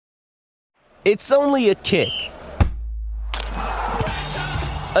It's only a kick,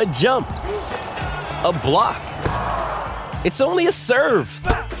 a jump, a block. It's only a serve.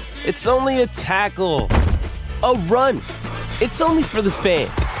 It's only a tackle, a run. It's only for the fans.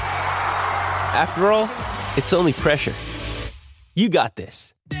 After all, it's only pressure. You got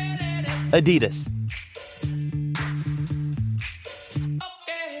this. Adidas.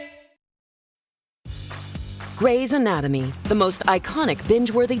 Grey's Anatomy, the most iconic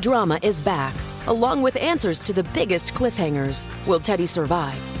binge-worthy drama, is back, along with answers to the biggest cliffhangers. Will Teddy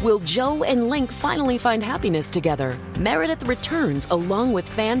survive? Will Joe and Link finally find happiness together? Meredith returns along with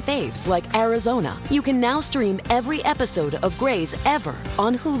fan faves like Arizona. You can now stream every episode of Grey's ever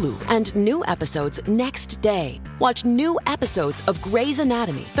on Hulu, and new episodes next day. Watch new episodes of Grey's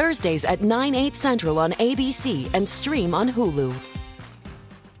Anatomy Thursdays at 9/8 Central on ABC and stream on Hulu.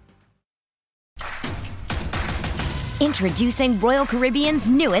 Introducing Royal Caribbean's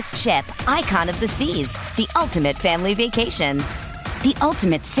newest ship, Icon of the Seas, the ultimate family vacation. The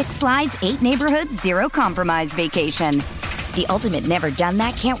ultimate 6 slides, 8 neighborhoods, 0 compromise vacation. The ultimate never done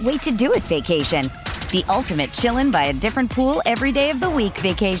that, can't wait to do it vacation. The ultimate chillin' by a different pool every day of the week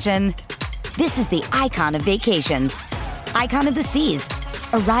vacation. This is the Icon of vacations. Icon of the Seas,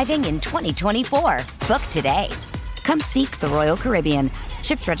 arriving in 2024. Book today. Come seek the Royal Caribbean.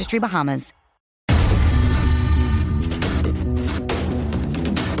 Ships Registry, Bahamas.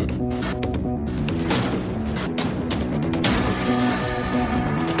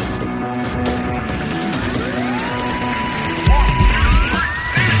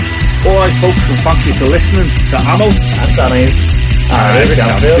 Alright folks, and thank you for listening to Ammo and Danny's Irish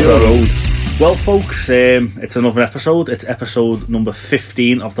Anfield Road. Well folks, it's another episode. It's episode number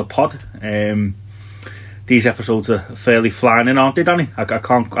 15 of the pod. These episodes are fairly flying in, aren't they, Danny? I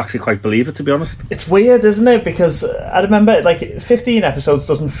can't actually quite believe it, to be honest. It's weird, isn't it? Because I remember, 15 episodes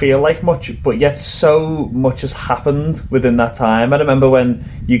doesn't feel like much, but yet so much has happened within that time. I remember when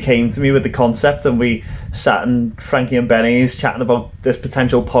you came to me with the concept and we sat in Frankie and Benny's chatting about this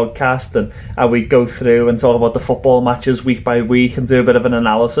potential podcast, and we'd go through and talk about the football matches week by week and do a bit of an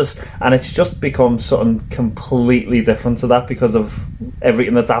analysis, and it's just become something completely different to that because of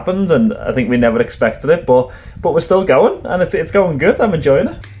everything that's happened, and I think we never expected it, but we're still going, and it's going good. I'm enjoying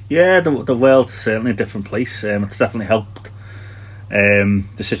it. Yeah, the world's certainly a different place. It's definitely helped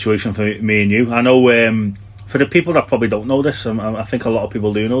the situation for me and you. I know for the people that probably don't know this, I think a lot of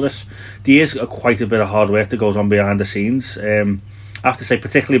people do know this, there is quite a bit of hard work that goes on behind the scenes. I have to say,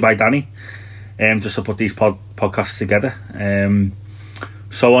 particularly by Danny, just to put these podcasts together.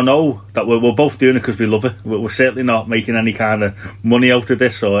 So I know that we're both doing it because we love it. We're certainly not making any kind of money out of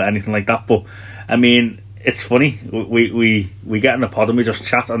this or anything like that. But I mean, it's funny. We get in the pod and we just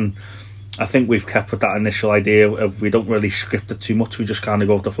chat, and I think we've kept with that initial idea of we don't really script it too much. We just kind of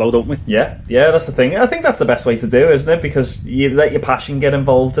go with the flow, don't we? Yeah, that's the thing. I think that's the best way to do, isn't it? Because you let your passion get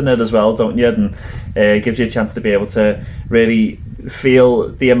involved in it as well, don't you? And it gives you a chance to be able to really feel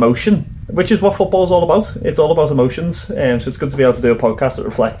the emotion, which is what football's all about. It's all about emotions. So it's good to be able to do a podcast that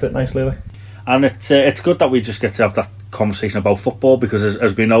reflects it nicely. And it's good that we just get to have that conversation about football, because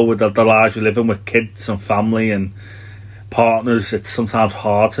as we know, with the lives we live in with kids and family and partners, it's sometimes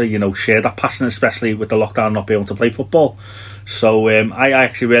hard to share that passion, especially with the lockdown, not being able to play football. So I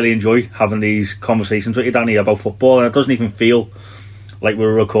actually really enjoy having these conversations with you, Danny, about football, and it doesn't even feel like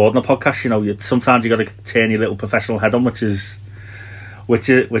we're recording a podcast. Sometimes you got to turn your little professional head on, which is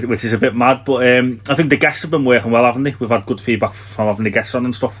a bit mad, but I think the guests have been working well, haven't they? We've had good feedback from having the guests on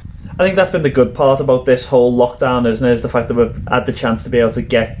and stuff. I think that's been the good part about this whole lockdown, isn't it? Is the fact that we've had the chance to be able to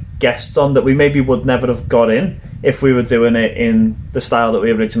get guests on that we maybe would never have got in if we were doing it in the style that we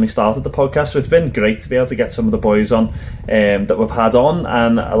originally started the podcast. So it's been great to be able to get some of the boys on that we've had on,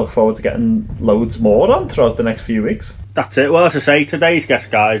 and I look forward to getting loads more on throughout the next few weeks. That's it. Well, as I say, today's guest,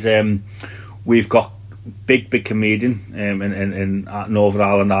 guys, we've got big comedian in Northern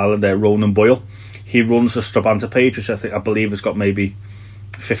Ireland, Ronan Boyle. He runs the Strabanta page, which I believe has got maybe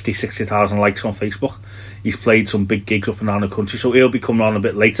 50,000-60,000 likes on Facebook. He's played some big gigs up and down the country, so he'll be coming on a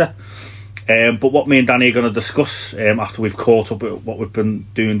bit later. But what me and Danny are going to discuss after we've caught up with what we've been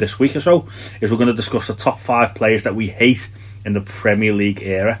doing this week or so is we're going to discuss the top 5 players that we hate in the Premier League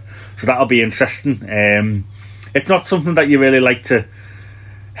era. So that'll be interesting. It's not something that you really like to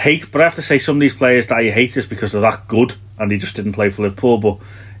hate, but I have to say some of these players that you hate is because they're that good and they just didn't play for Liverpool. But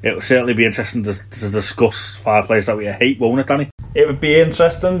it'll certainly be interesting to discuss 5 players that we hate, won't it, Danny? It would be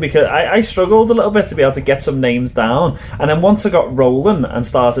interesting because I struggled a little bit to be able to get some names down, and then once I got rolling and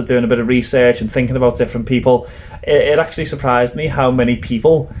started doing a bit of research and thinking about different people, it actually surprised me how many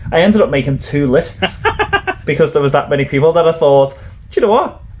people. I ended up making 2 lists because there was that many people that I thought, do you know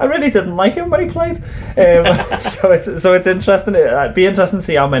what? I really didn't like him when he played. So it's interesting. It'd be interesting to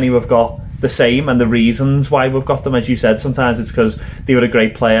see how many we've got the same and the reasons why we've got them. As you said, sometimes it's because they were a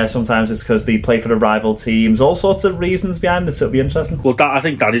great player, sometimes it's because they play for the rival teams, all sorts of reasons behind it, so it'll be interesting. Well, I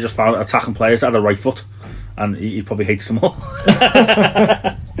think Danny just found attacking players that had a right foot, and he probably hates them all.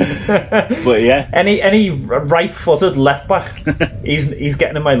 But yeah, any right-footed left back, he's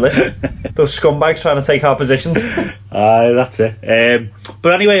getting in my list. Those scumbags trying to take our positions. That's it.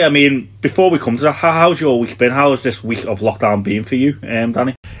 But anyway, I mean, before we come to that, how's your week been? How has this week of lockdown been for you,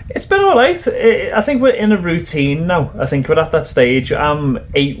 Danny? It's been alright. I think we're in a routine now. I think we're at that stage. I'm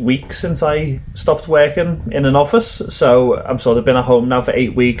 8 weeks since I stopped working in an office, so I'm sort of been at home now for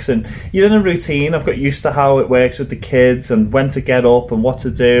 8 weeks, and you're in a routine. I've got used to how it works with the kids and when to get up and what to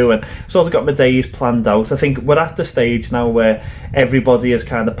do, and sort of got my days planned out. I think we're at the stage now where everybody is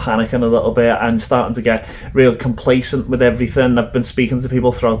kind of panicking a little bit and starting to get real complacent with everything. I've been speaking to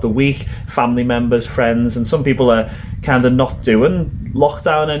people throughout the week, family members, friends, and some people are kind of not doing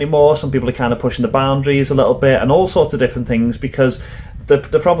lockdown anymore. Some people are kind of pushing the boundaries a little bit and all sorts of different things, because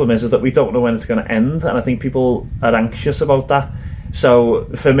the problem is that we don't know when it's going to end, and I think people are anxious about that. So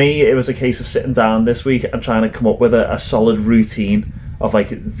for me, it was a case of sitting down this week and trying to come up with a solid routine of like,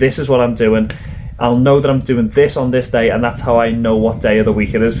 this is what I'm doing. I'll know that I'm doing this on this day, and that's how I know what day of the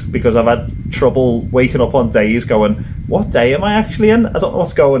week it is, because I've had trouble waking up on days going, what day am I actually in? I don't know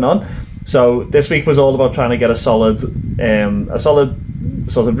what's going on. So this week was all about trying to get a solid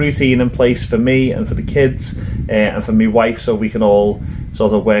sort of routine in place for me and for the kids and for my wife, so we can all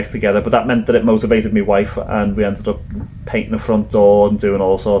sort of work together. But that meant that it motivated my wife, and we ended up painting the front door and doing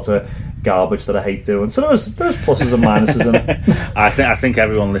all sorts of garbage that I hate doing. So there's pluses and minuses in it. I think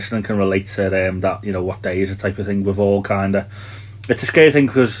everyone listening can relate to that, you know, what day is the type of thing. We've all kind of... It's a scary thing,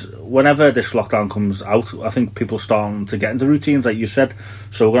 because whenever this lockdown comes out, I think people are starting to get into routines, like you said.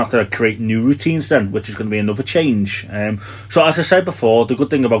 So we're going to have to create new routines then, which is going to be another change. So as I said before, the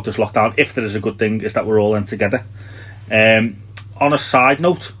good thing about this lockdown, if there is a good thing, is that we're all in together. On a side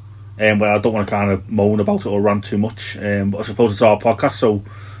note, where I don't want to kind of moan about it or rant too much, but I suppose it's our podcast, so...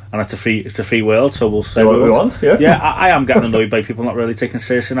 And it's a free world, so we'll say what we want. Yeah, I am getting annoyed by people not really taking it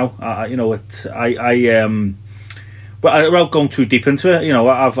seriously now. Without going too deep into it, you know,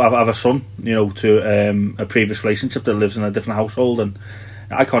 I've a son, you know, to a previous relationship that lives in a different household, and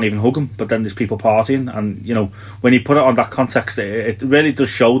I can't even hug him. But then there's people partying, and you know, when you put it on that context, it really does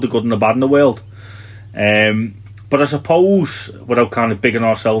show the good and the bad in the world. But I suppose, without kind of bigging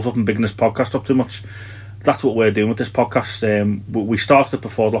ourselves up and bigging this podcast up too much, that's what we're doing with this podcast. We started it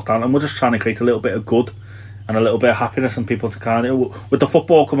before lockdown, and we're just trying to create a little bit of good and a little bit of happiness, and people to kind of, with the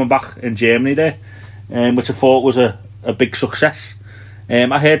football coming back in Germany there, which I thought was a big success.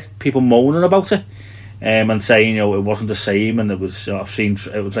 I heard people moaning about it and saying, you know, it wasn't the same, and it was I've seen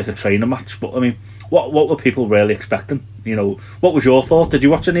it was like a training match. But I mean, what were people really expecting? You know, what was your thought? Did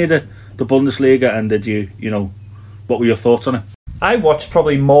you watch any of the Bundesliga, and did you know, what were your thoughts on it? I watched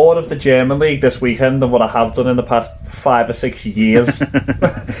probably more of the German league this weekend than what I have done in the past 5 or 6 years.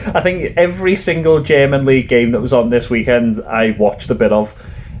 I think every single German league game that was on this weekend I watched a bit of.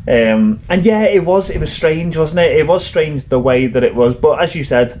 And yeah, it was strange, wasn't it? It was strange the way that it was, but as you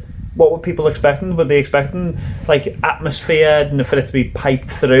said, what were people expecting? Were they expecting like atmosphere and for it to be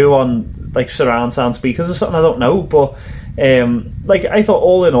piped through on like surround sound speakers or something? I don't know, but like I thought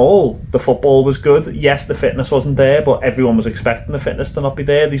all in all the football was good. Yes, the fitness wasn't there, but everyone was expecting the fitness to not be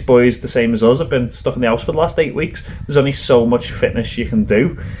there. These boys, the same as us, have been stuck in the house for the last 8 weeks. There's only so much fitness you can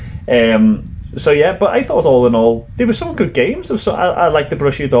do. So yeah, but I thought all in all there were some good games. I liked the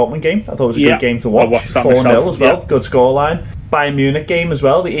Borussia Dortmund game. I thought it was a good game to watch. 4-0 as well. Good scoreline. Bayern Munich game as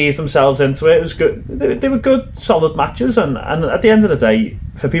well. They eased themselves into it. It was good. They were good, solid matches. And at the end of the day,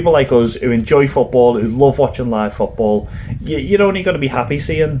 for people like us who enjoy football, who love watching live football, you're only going to be happy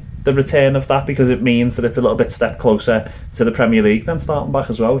seeing the return of that, because it means that it's a little bit step closer to the Premier League than starting back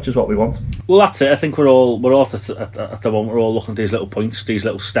as well, which is what we want. Well, that's it. I think we're all at the moment, we're all looking at these little points, these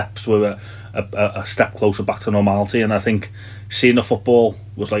little steps. We're a step closer back to normality, and I think seeing the football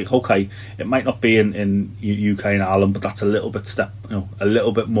was like, okay, it might not be in UK and Ireland, but that's a little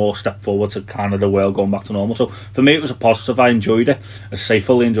bit more step forward to kind of the world going back to normal. So for me, it was a positive. I enjoyed it. I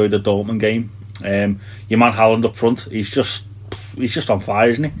fully enjoyed the Dortmund game. Your man Haaland up front, he's just on fire,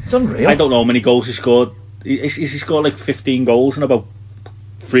 isn't he? It's unreal. I don't know how many goals he scored. He scored like 15 goals in about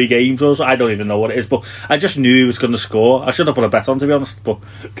 3 games or so. I don't even know what it is, but I just knew he was going to score. I should have put a bet on, to be honest, but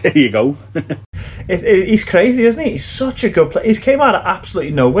there you go. He's crazy, isn't he? He's such a good player. He's came out of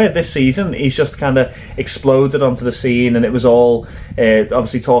absolutely nowhere this season. He's just kind of exploded onto the scene, and it was all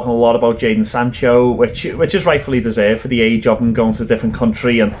obviously talking a lot about Jadon Sancho, which is rightfully deserved for the age of him going to a different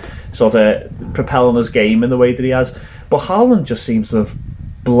country and sort of propelling his game in the way that he has. But Haaland just seems to have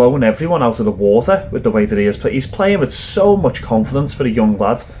blown everyone out of the water with the way that he is. He's playing with so much confidence for a young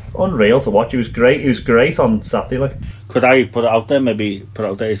lad. Unreal to watch. He was great on Saturday. Like, could I put it out there?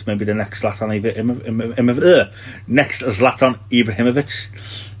 It's maybe the next Zlatan Ibrahimovic.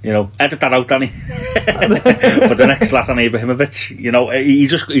 You know, edit that out, Danny. But the next Zlatan Ibrahimovic. You know,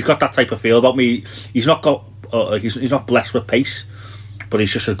 he's got that type of feel about me. He's not got he's not blessed with pace, but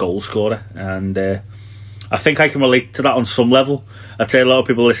he's just a goal scorer, and I think I can relate to that on some level. I'd say a lot of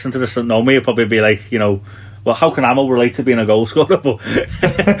people listening to this that know me would probably be like, you know, well, how can Amo relate to being a goal scorer? But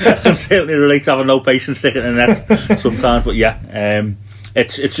I can certainly relate to having no patience sticking in the net sometimes. But yeah,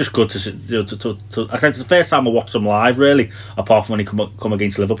 it's just good to I think it's the first time I watched them live, really, apart from when he come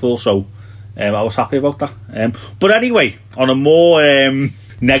against Liverpool. So I was happy about that. But anyway, on a more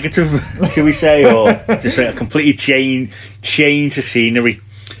negative, shall we say, or just a completely change of scenery,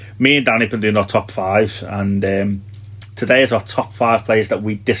 me and Danny have been doing our top fives, and today is our top 5 players that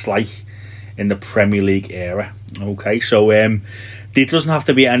we dislike in the Premier League era. Okay, so there doesn't have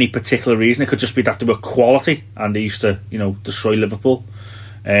to be any particular reason. It could just be that they were quality and they used to, you know, destroy Liverpool.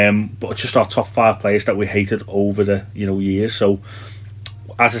 But it's just our top 5 players that we hated over the, you know, years. So,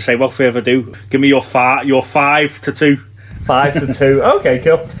 as I say, without further ado, give me your 5 to 2. 5 to 2. Okay,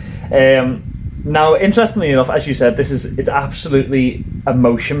 cool. Now, interestingly enough, as you said, it's absolutely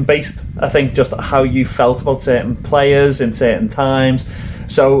emotion based. I think just how you felt about certain players in certain times.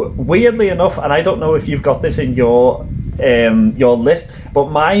 So weirdly enough, and I don't know if you've got this in your list,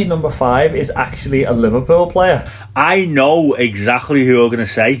 but my number 5 is actually a Liverpool player. I know exactly who you're going to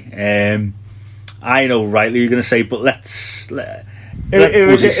say. I know rightly who you're going to say, but let's.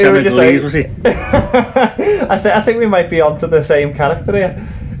 Was he Senegalese? Was he? I think we might be onto the same character here.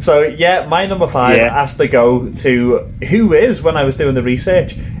 So yeah, my number 5 has to go to who is, when I was doing the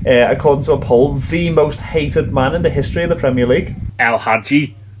research, according to a poll, the most hated man in the history of the Premier League. El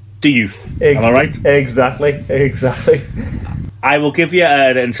Hadji Diouf. Am I right? Exactly. I will give you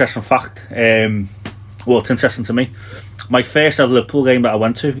an interesting fact. Well, it's interesting to me. My first ever Liverpool game that I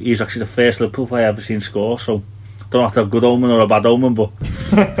went to, he's actually the first Liverpool player I've ever seen score, so don't have to have a good omen or a bad omen, but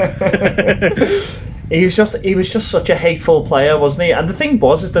He was just such a hateful player, wasn't he? And the thing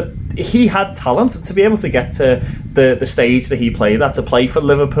is that he had talent to be able to get to the stage that he played at, to play for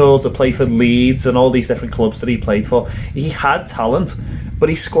Liverpool, to play for Leeds and all these different clubs that he played for. He had talent, but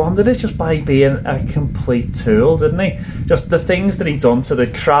he squandered it just by being a complete tool, didn't he? Just the things that he'd done to the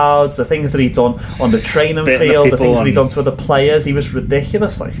crowds, the things that he'd done on the training field, the things that he'd done to other players. He was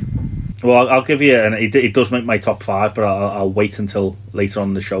ridiculous, like. Well, I'll give you, and he does make my top 5, but I'll wait until later on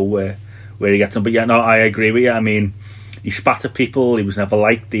in the show where he gets him. But yeah, no, I agree with you. I mean, he spat at people, he was never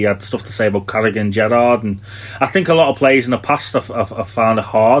liked, he had stuff to say about Carragher and Gerrard, and I think a lot of players in the past have found it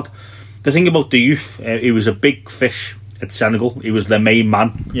hard. The thing about Diouf, he was a big fish at Senegal. He was their main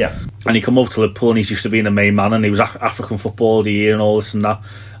man. Yeah. And he come over to Liverpool and he's used to being the main man, and he was African football of the year and all this and that.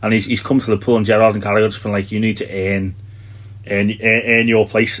 And he's come to Liverpool, and Gerrard and Carragher just been like, you need to earn your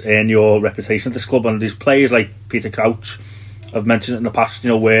place, earn your reputation at this club. And there's players like Peter Crouch, I've mentioned it in the past, you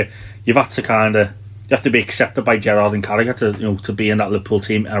know, where you've had to you have to be accepted by Gerrard and Carragher to, you know, to be in that Liverpool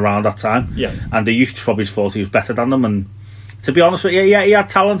team around that time. Yeah. And they used to probably thought he was better than them, and to be honest with you, yeah, he had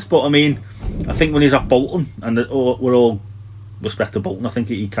talent, but I mean, I think when he's at Bolton, and we're all respect to Bolton, I think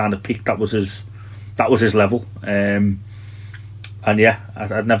he kind of peaked. That was his level. And yeah, I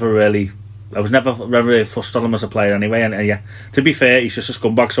was never really fussed on him as a player anyway. And yeah, to be fair, he's just a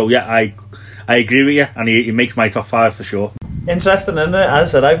scumbag. So yeah, I agree with you, and he makes my top 5 for sure. Interesting, isn't it? As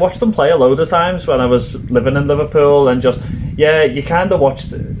I said, I watched them play a load of times when I was living in Liverpool, and just, yeah, you kind of watched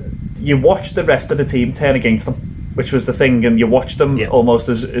the rest of the team turn against them, which was the thing, and you watched them almost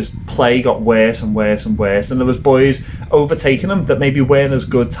as play got worse and worse and worse, and there was boys overtaking them that maybe weren't as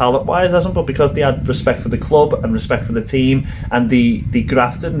good talent-wise as them, but because they had respect for the club and respect for the team, and they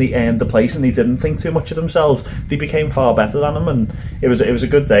grafted and they earned the place, and they didn't think too much of themselves, they became far better than them, and it was a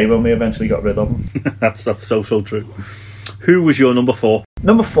good day when we eventually got rid of them. That's so true. Who was your number 4?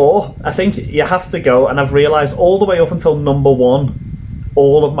 Number 4, I think you have to go, and I've realised all the way up until number 1,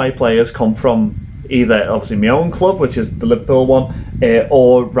 all of my players come from either obviously my own club, which is the Liverpool one,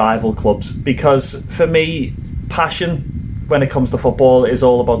 or rival clubs, because for me, passion when it comes to football is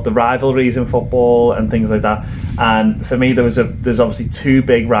all about the rivalries in football and things like that. And for me, there's obviously two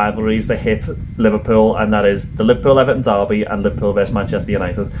big rivalries that hit Liverpool, and that is the Liverpool-Everton derby and Liverpool versus Manchester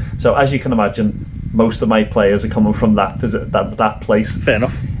United. So as you can imagine, most of my players are coming from that place. Fair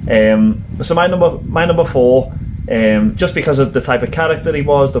enough. So my number 4. Just because of the type of character he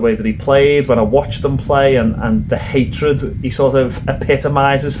was, the way that he played, when I watched him play, and the hatred he sort of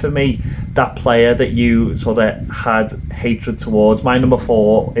epitomises for me, that player that you sort of had hatred towards. My number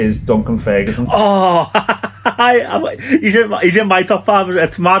 4 is Duncan Ferguson. Oh, he's in my top 5.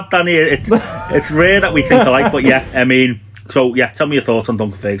 It's mad, Danny. It's rare that we think alike, but yeah, I mean, so yeah, tell me your thoughts on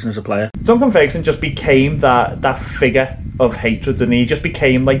Duncan Ferguson as a player. Duncan Ferguson just became that figure of hatred, and he just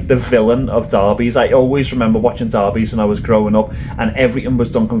became like the villain of derbies. I always remember watching derbies when I was growing up, and everything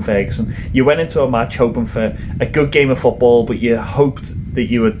was Duncan Ferguson. You went into a match hoping for a good game of football, but you hoped that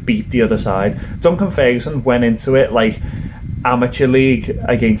you would beat the other side. Duncan Ferguson went into it like amateur league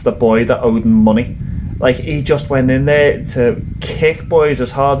against a boy that owed him money. Like, he just went in there to kick boys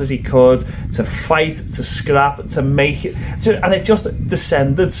as hard as he could, to fight, to scrap, to make it, and it just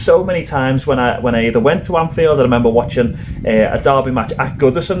descended so many times when I either went to Anfield. I remember watching a derby match at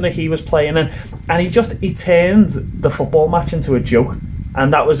Goodison that he was playing in, and he turned the football match into a joke.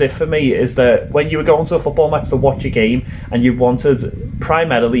 And that was it for me, is that when you were going to a football match to watch a game, and you wanted,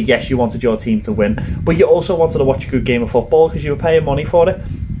 primarily, yes, you wanted your team to win, but you also wanted to watch a good game of football because you were paying money for it.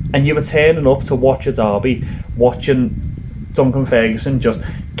 And you were turning up to watch a derby, watching Duncan Ferguson just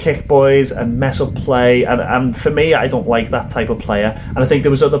kick boys and mess up play. And for me, I don't like that type of player. And I think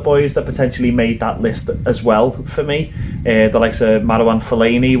there was other boys that potentially made that list as well for me. The likes of Marouane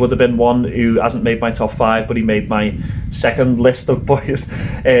Fellaini would have been one who hasn't made my top 5, but he made my second list of boys.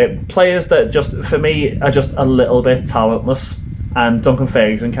 Players that just, for me, are just a little bit talentless. And Duncan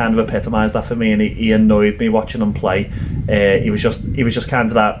Ferguson kind of epitomised that for me, and he annoyed me watching him play. He was just kind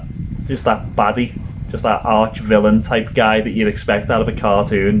of that baddie, just that arch villain type guy that you'd expect out of a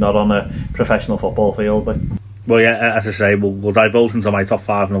cartoon, not on a professional football field. Well, yeah, as I say, we'll divulge into my top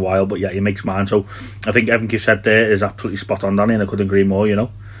 5 in a while, but yeah, he makes mine. So I think everything you said there is absolutely spot on, Danny, and I couldn't agree more, you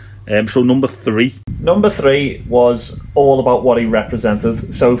know. So number 3. Number 3 was all about what he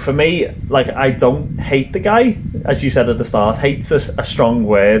represented. So for me, like, I don't hate the guy, as you said at the start. Hate's a strong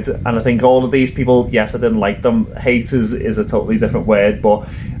word, and I think all of these people, yes, I didn't like them. Hate is a totally different word, but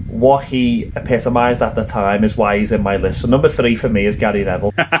what he epitomised at the time is why he's in my list. So number 3 for me is Gary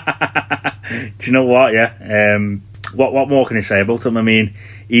Neville. Do you know what? Yeah. What more can you say about him? I mean,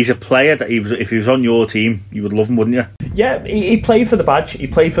 he's a player that if he was on your team, you would love him, wouldn't you? Yeah, he played for the badge, he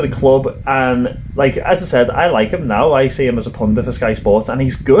played for the club, and like, as I said, I like him now. I see him as a pundit for Sky Sports, and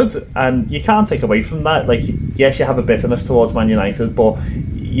he's good, and you can't take away from that. Like, yes, you have a bitterness towards Man United, but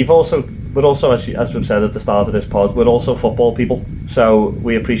we're also, as we've said at the start of this pod, we're also football people, so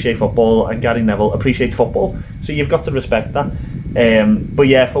we appreciate football, and Gary Neville appreciates football, so you've got to respect that. But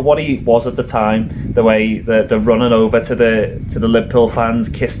yeah, for what he was at the time, the way the running over to the Liverpool fans,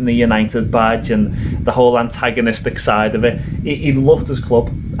 kissing the United badge, and the whole antagonistic side of it, he loved his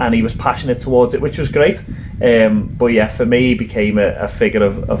club and he was passionate towards it, which was great. But yeah, for me, he became a figure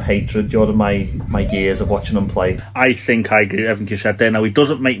of hatred during my years of watching him play. I think I agree with everything you said there. Now, he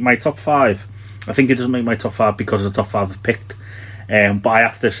doesn't make my top 5. I think he doesn't make my top 5 because of the top 5 I've picked. But I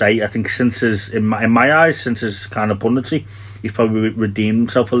have to say, I think since in my eyes, since his kind of punditry, he's probably redeemed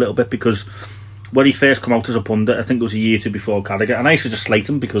himself a little bit, because when he first came out as a pundit, I think it was a year or two before Carragher, and I used to just slate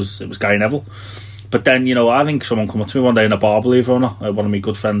him because it was Gary Neville. But then, you know, I think someone come up to me one day in a bar, believe it or not, one of my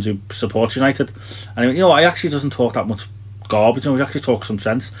good friends who supports United, and he went, you know, he actually doesn't talk that much garbage, you know, he actually talks some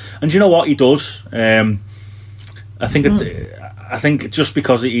sense. And do you know what? He does. I think just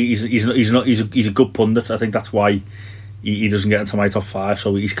because he's a good pundit, I think that's why he doesn't get into my top 5,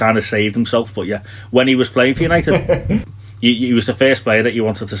 so he's kind of saved himself. But yeah, when he was playing for United, he was the first player that you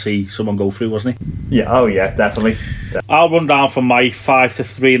wanted to see someone go through, wasn't he? Yeah, oh yeah, definitely. I'll run down from my 5 to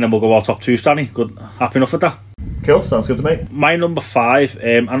 3, and then we'll go our top 2, Stanley. Good, happy enough with that? Cool, sounds good to me. My number 5,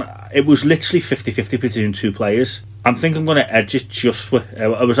 and it was literally 50-50 between 2 players. I think I'm going to edge it just with...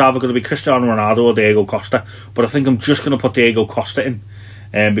 it was either going to be Cristiano Ronaldo or Diego Costa, but I think I'm just going to put Diego Costa in,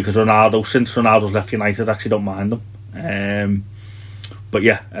 because since Ronaldo's left United, I actually don't mind them. But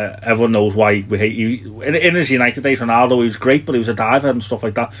yeah, everyone knows why we hate you. In his United days, Ronaldo, he was great, but he was a diver and stuff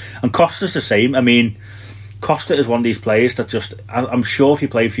like that. And Costa's the same. I mean, Costa is one of these players that just... I'm sure if he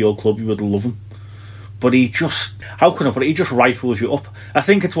played for your club, you would love him. But he just... How can I put it? He just rifles you up. I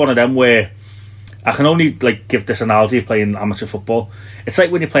think it's one of them where... I can only give this analogy of playing amateur football. It's like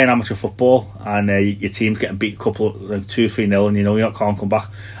when you're playing amateur football and your team's getting beat 2-3-0, and you know you can't come back.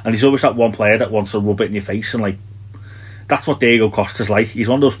 And there's always that one player that wants to rub it in your face and that's what Diego Costa's like. He's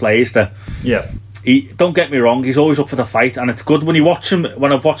one of those players that... Yeah. Don't get me wrong, he's always up for the fight, and it's good when you watch him.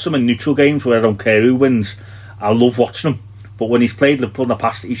 When I've watched him in neutral games where I don't care who wins, I love watching him. But when he's played Liverpool in the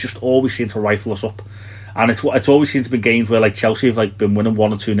past, he's just always seemed to rifle us up. And it's always seems to be games where like Chelsea have like been winning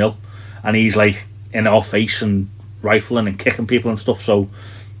 1 or 2-0, and he's like in our face and rifling and kicking people and stuff. So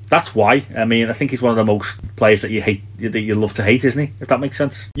that's why. I mean, I think he's one of the most players that you hate, that you love to hate, isn't he? If that makes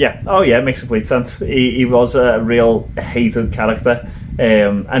sense. Yeah. Oh yeah, it makes complete sense. He was a real hated character.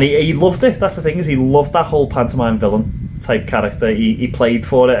 And he loved it. That's the thing, is he loved that whole pantomime villain type character. He played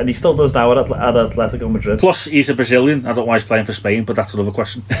for it, and he still does now at Atletico Madrid. Plus, he's a Brazilian. I don't know why he's playing for Spain, but that's another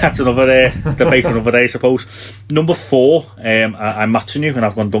question. That's another debate for another day, I suppose. Number 4, I'm matching you, and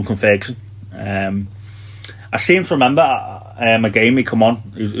I've gone Duncan Ferguson. I seem to remember a game he come on.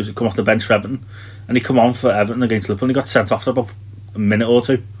 He was come off the bench for Everton, and he come on for Everton against Liverpool, and he got sent off for about a minute or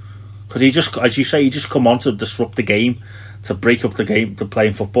two. Because he just, as you say, he just come on to disrupt the game, to break up the game, to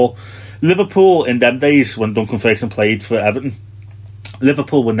playing football. Liverpool, in them days, when Duncan Ferguson played for Everton,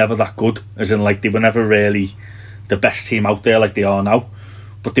 Liverpool were never that good. As in, like, they were never really the best team out there like they are now.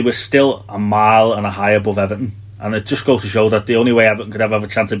 But they were still a mile and a high above Everton. And it just goes to show that the only way Everton could ever have a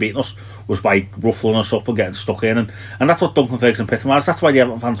chance of beating us was by ruffling us up and getting stuck in. And that's what Duncan Ferguson epitomised. That's why the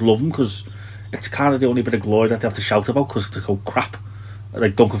Everton fans love him, because it's kind of the only bit of glory that they have to shout about, because they go, crap.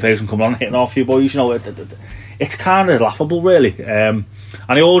 Like Duncan Ferguson coming on and hitting off you boys, you know, it's kind of laughable, really. And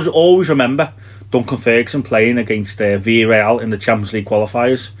I always remember Duncan Ferguson playing against Villarreal in the Champions League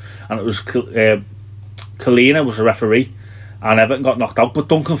qualifiers, and it was Kalina was the referee, and Everton got knocked out, but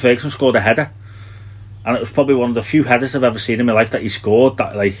Duncan Ferguson scored a header, and it was probably one of the few headers I've ever seen in my life that he scored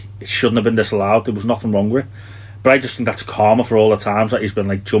that, like, it shouldn't have been disallowed. There was nothing wrong with it. But I just think that's karma for all the times that he's been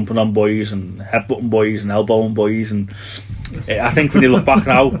like jumping on boys and headbutting boys and elbowing boys. And I think when you look back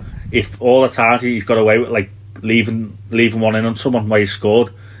now, if all the times he's got away with like leaving one in on someone where he scored,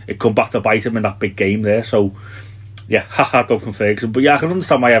 it come back to bite him in that big game there. So yeah, haha, Duncan Ferguson. But yeah, I can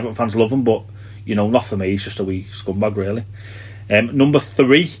understand why Everton fans love him, but you know, not for me. He's just a wee scumbag, really. Number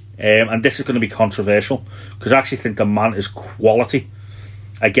 3, and this is going to be controversial because I actually think the man is quality.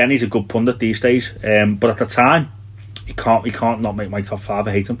 Again, he's a good pundit these days, but at the time, he can't not make my top 5.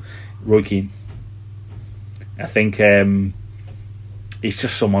 I hate him. Roy Keane. I think he's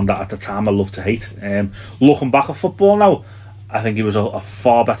just someone that at the time I loved to hate. Looking back at football now, I think he was a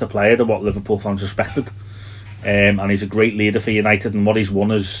far better player than what Liverpool fans respected. And he's a great leader for United, and what he's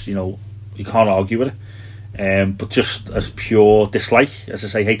won is, you know, you can't argue with it. But just as pure dislike, as I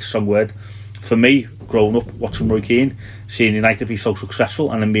say, hate's a strong word. For me, growing up watching Roy Keane, seeing United be so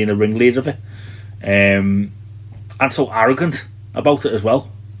successful and then being a ringleader of it, and so arrogant about it as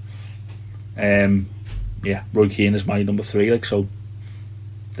well. Yeah, Roy Keane is my number 3. Like, so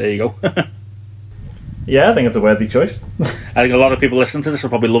there you go. Yeah, I think it's a worthy choice. I think a lot of people listening to this will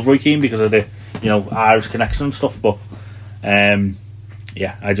probably love Roy Keane because of the, you know, Irish connection and stuff. But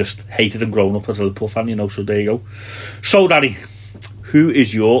yeah, I just hated him growing up as a Liverpool fan, you know. So there you go. So, Danny, who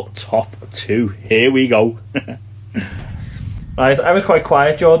is your top 2? Here we go. Right, I was quite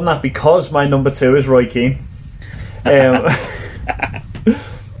quiet, Jordan, that because my number 2 is Roy Keane. As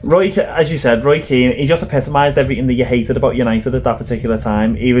you said, Roy Keane, he just epitomised everything that you hated about United at that particular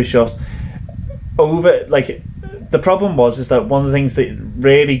time. He was just over, like, the problem is that one of the things that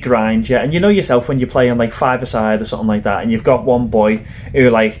really grinds you, and you know yourself when you're playing like 5-a-side or something like that, and you've got one boy who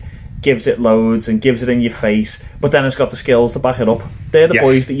like gives it loads and gives it in your face, but then it's got the skills to back it up. They're the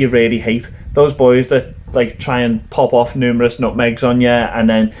boys that you really hate. Those boys that like try and pop off numerous nutmegs on you and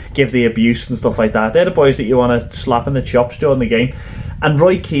then give the abuse and stuff like that. They're the boys that you want to slap in the chops during the game. And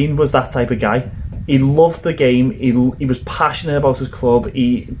Roy Keane was that type of guy. He loved the game. He was passionate about his club.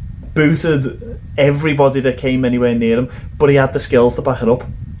 He booted everybody that came anywhere near him, but he had the skills to back it up.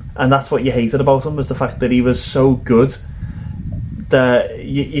 And that's what you hated about him, was the fact that he was so good that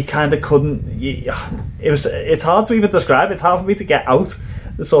you kind of couldn't. It's hard to even describe. It's hard for me to get out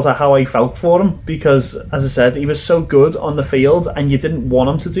sort of how I felt for him, because, as I said, he was so good on the field, and you didn't want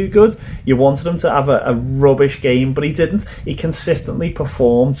him to do good. You wanted him to have a rubbish game, but he didn't. He consistently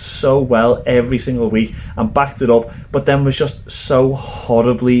performed so well every single week and backed it up, but then was just so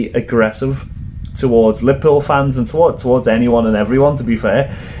horribly aggressive towards Liverpool fans and towards anyone and everyone, to be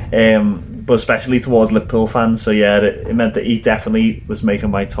fair, but especially towards Liverpool fans. So yeah, it meant that he definitely was making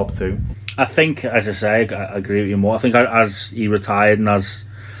my top 2. I think, as I say, I agree with you more. I think as he retired and as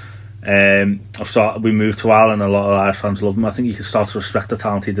we moved to Ireland, a lot of Irish fans love him. I think you can start to respect the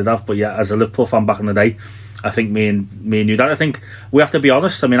talent he did have. But yeah, as a Liverpool fan back in the day, I think me and you that. I think we have to be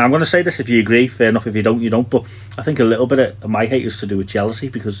honest. I mean, I'm going to say this, if you agree, fair enough. If you don't, you don't. But I think a little bit of my hate is to do with jealousy,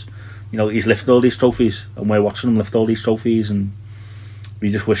 because he's lifted all these trophies, and we're watching him lift all these trophies, and we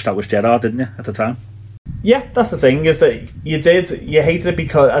just wish that was Gerrard, didn't you, at the time? Yeah, that's the thing, is that you hated it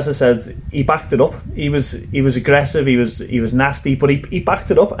because, as I said, he backed it up. He was aggressive, he was nasty, but he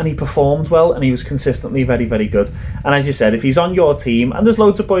backed it up and he performed well, and he was consistently very, very good. And as you said, if he's on your team, and there's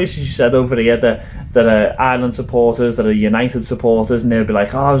loads of boys, as you said, over here that are Ireland supporters, that are United supporters, and they'll be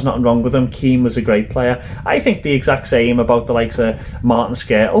like, there's nothing wrong with him, Keane was a great player. I think the exact same about the likes of Martin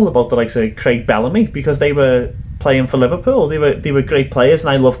Skrtel, about the likes of Craig Bellamy, because they were playing for Liverpool. They were great players, and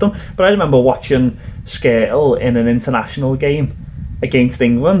I loved them. But I remember watching Skrtel in an international game against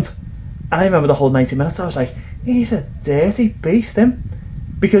England, and I remember the whole 90 minutes I was like, he's a dirty beast, him,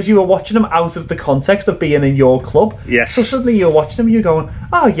 because you were watching him out of the context of being in your club. Yes. So suddenly you're watching him, you're going,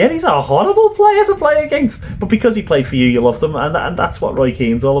 he's a horrible player to play against, but because he played for you, you loved him, and that's what Roy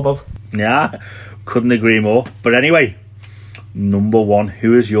Keane's all about. Yeah, couldn't agree more. But anyway, number one.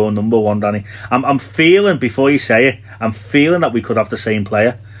 Who is your number one, Danny? I'm feeling, before you say it, I'm feeling that we could have the same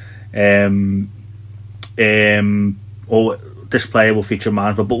player. Or this player will feature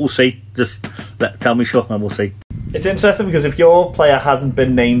mine, but we'll see. Just tell me, Sean, and we'll see. It's interesting because if your player hasn't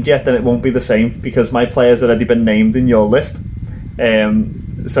been named yet, then it won't be the same, because my player's already been named in your list.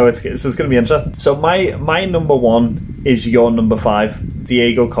 So it's going to be interesting. So my number one is your number 5,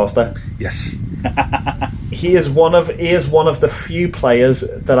 Diego Costa. Yes. He is one of the few players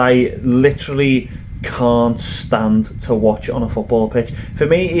that I literally can't stand to watch on a football pitch. For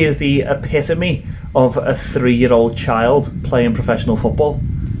me, he is the epitome of a 3-year-old child playing professional football.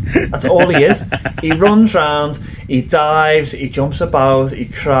 That's all he is. He runs round, he dives, he jumps about, he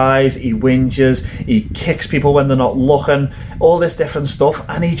cries, he whinges, he kicks people when they're not looking, all this different stuff,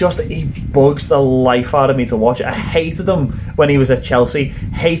 and he bugs the life out of me to watch. I hated him when he was at Chelsea,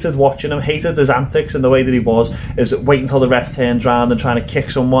 hated watching him, hated his antics and the way that he is waiting until the ref turns round and trying to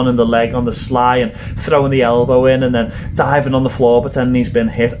kick someone in the leg on the sly and throwing the elbow in and then diving on the floor pretending he's been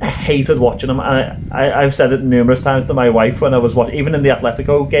hit. I hated watching him, and I've said it numerous times to my wife when I was watching, even in the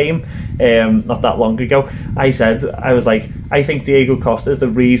Atletico game not that long ago. I was like, I think Diego Costa is the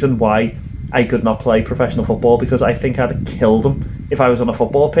reason why I could not play professional football, because I think I'd have killed him if I was on a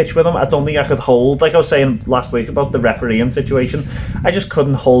football pitch with him. I don't think I could hold, like I was saying last week about the refereeing situation, I just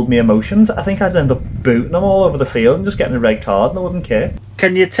couldn't hold my emotions. I think I'd end up booting him all over the field and just getting a red card, and I wouldn't care.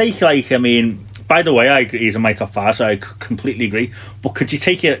 Can you take, by the way, I agree, he's in my top 5, so I completely agree, but could you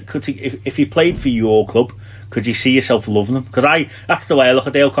take it, if he played for your club, could you see yourself loving him? Because that's the way I look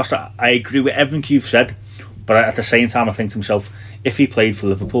at Diego Costa. I agree with everything you've said, but at the same time I think to myself, if he played for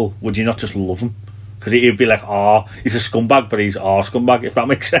Liverpool, would you not just love him? Because he'd be like, he's a scumbag, but he's our scumbag, if that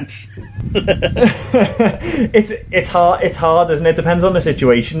makes sense. It's hard, isn't it? Depends on the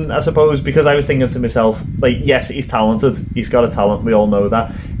situation, I suppose, because I was thinking to myself, like, yes, he's talented, he's got a talent, we all know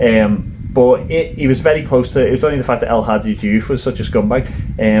that, but he was very close to it. It was only the fact that El Hadji Diouf was such a scumbag,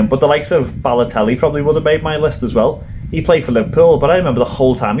 but the likes of Balotelli probably would have made my list as well. He played for Liverpool, but I remember the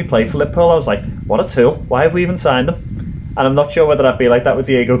whole time he played for Liverpool I was like, what a tool, why have we even signed him? And I'm not sure whether I'd be like that with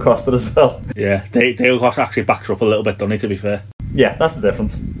Diego Costa as well. Yeah, Diego Costa actually backs her up a little bit, doesn't he, to be fair? Yeah, that's the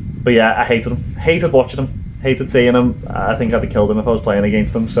difference. But yeah, I hated him. Hated watching him. Hated seeing him. I think I'd have killed him if I was playing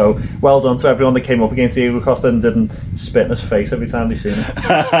against him. So well done to everyone that came up against Diego Costa and didn't spit in his face every time they seen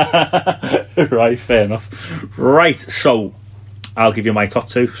him. Right, fair enough. Right, so I'll give you my top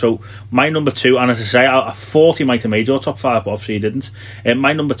 2. So my number 2, and as I say, I thought he might have made your top 5, but obviously he didn't.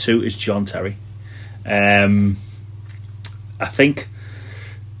 My number 2 is John Terry. I think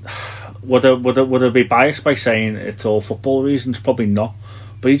would I be biased by saying it's all football reasons? Probably not.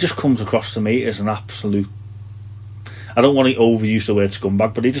 But he just comes across to me as an absolute, I don't want to overuse the word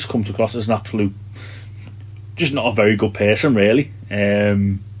scumbag, but he just comes across as an absolute, just not a very good person, really.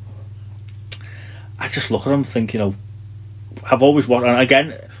 I just look at him, think, I've always wanted, and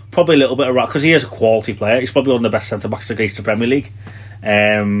again, probably a little bit of rat, because he is a quality player. He's probably one of the best centre-backs to grace the Premier League.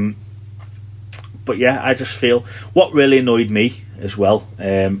 But yeah, I just feel what really annoyed me as well.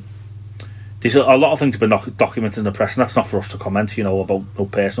 There's a lot of things have been documented in the press, and that's not for us to comment, about no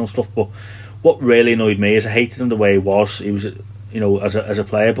personal stuff. But what really annoyed me is I hated him the way he was. He was, as a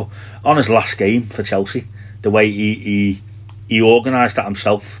player. But on his last game for Chelsea, the way he organised that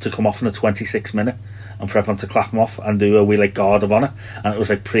himself to come off in the 26th minute and for everyone to clap him off and do a wee guard of honour, and it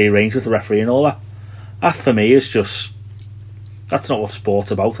was pre-arranged with the referee and all that. That for me is just, that's not what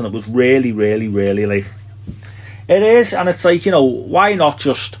sport's about, and it was really, really, really it is, and it's why not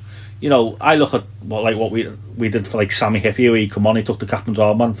just, I look at what we did for Sammy Hippie, where he come on, he took the captain's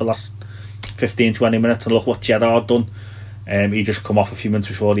arm on for the last 15-20 minutes, and look what Gerrard done. He just come off a few minutes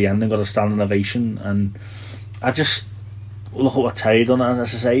before the end and got a standing ovation, and I just look at what Terry done, and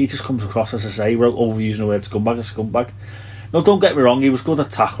as I say, he just comes across, as I say, we're overusing the word scumbag, a scumbag. No, don't get me wrong, he was good at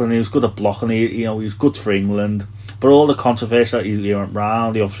tackling, he was good at blocking, he was good for England, but all the controversy that he went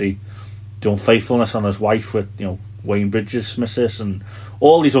round, he obviously the unfaithfulness on his wife with, Wayne Bridges' missus, and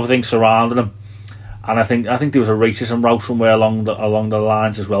all these other things surrounding him. And I think there was a racism row somewhere along the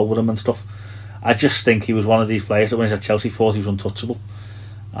lines as well with him and stuff. I just think he was one of these players that when he was at Chelsea thought he was untouchable.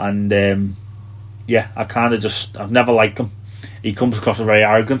 And I kind of I've never liked him. He comes across as very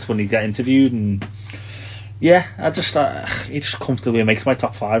arrogant when he get interviewed, and he just comfortably makes my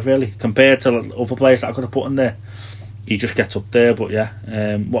top 5 really. Compared to other players that I could have put in there, he just gets up there. But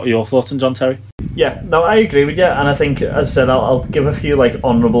what are your thoughts on John Terry? Yeah, no, I agree with you, and I think, as I said, I'll give a few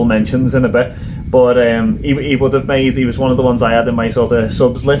honourable mentions in a bit. But he would have made. He was one of the ones I had in my sort of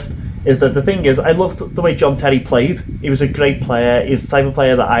subs list. Is that the thing is, I loved the way John Terry played. He was a great player. He's the type of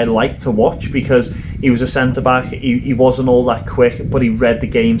player that I like to watch because he was a centre-back. He wasn't all that quick, but he read the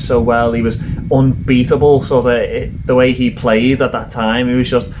game so well. He was unbeatable, sort of the way he played at that time. He was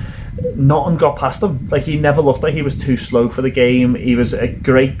just... nothing got past him. He never looked like he was too slow for the game. He was a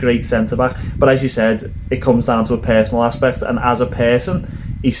great centre-back. But as you said, it comes down to a personal aspect, and as a person,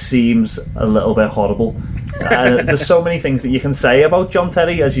 he seems a little bit horrible. There's so many things that you can say about John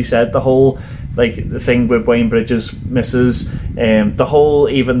Terry, as you said, the whole the thing with Wayne Bridges misses, the whole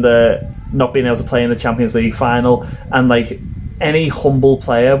even the not being able to play in the Champions League final, and any humble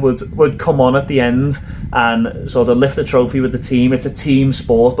player would come on at the end and sort of lift a trophy with the team. It's a team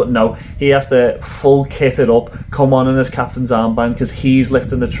sport, but no, he has to full kit it up, come on in his captain's armband because he's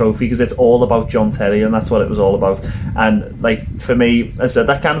lifting the trophy, because it's all about John Terry, and that's what it was all about. And for me, as I said,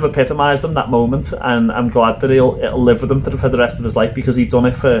 that kind of epitomised him, that moment, and I'm glad that it'll live with him for the rest of his life, because he'd done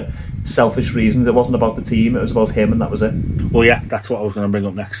it for selfish reasons. It wasn't about the team, it was about him, and that was it. Well, yeah, that's what I was going to bring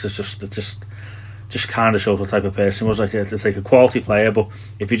up next. It's just kind of shows what type of person he was. It's a quality player, but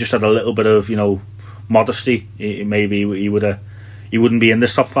if he just had a little bit of modesty, maybe he wouldn't be in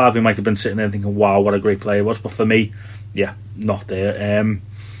this top 5. He might have been sitting there thinking, wow, what a great player he was. But for me, not there.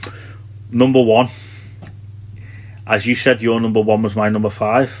 Number 1, as you said, your number 1 was my number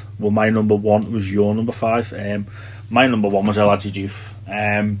 5. Well, my number 1 was your number 5. My number 1 was El Hadji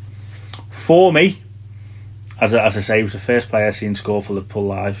Diouf. For me, as I say, he was the first player I've seen score for Liverpool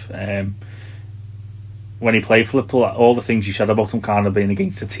live. When he played for Liverpool, all the things you said about him kind of being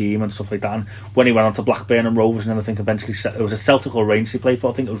against the team and stuff like that. And when he went on to Blackburn and Rovers, and then I think eventually it was a Celtic or Rangers he played for.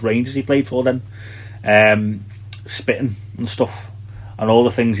 I think it was Rangers he played for then. Spitting and stuff, and all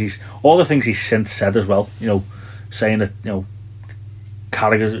the things he's since said as well. Saying that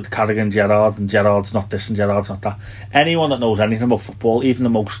Carragher, Gerrard, and Gerrard's not this and Gerrard's not that. Anyone that knows anything about football, even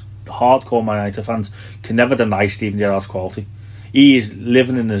the most hardcore Man United fans, can never deny Steven Gerrard's quality. He is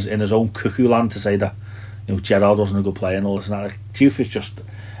living in his own cuckoo land to say that Gerrard wasn't a good player and all this and that. Diouf is just,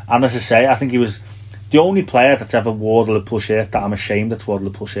 and as I say, I think he was the only player that's ever wore the Liverpool shirt that I'm ashamed that's wore the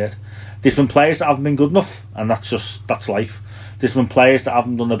Liverpool shirt. There's been players that haven't been good enough, and that's life. There's been players that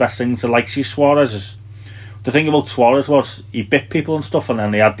haven't done the best things, like Suarez. The thing about Suarez was he bit people and stuff, and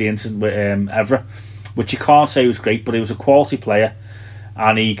then he had the incident with Evra, which you can't say was great, but he was a quality player,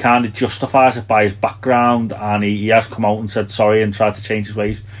 and he kind of justifies it by his background, and he has come out and said sorry and tried to change his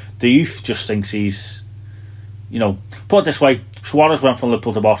ways. The youth just thinks he's, put it this way, Suarez went from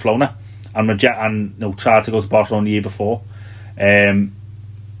Liverpool to Barcelona and tried to go to Barcelona the year before. Diouf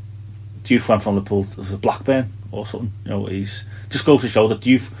went from Liverpool to Blackburn or something. He's just goes to show that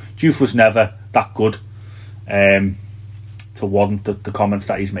Diouf was never that good to warrant the comments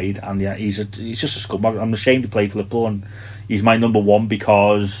that he's made. And he's just a scumbag. I'm ashamed he played for Liverpool, and he's my number 1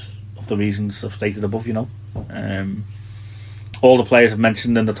 because of the reasons I've stated above. All the players I've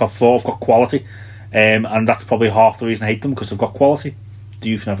mentioned in the top 4 have got quality. And that's probably half the reason I hate them, because they've got quality.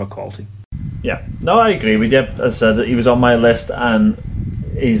 Diouf never got quality. Yeah, no, I agree with you. As I said, he was on my list, and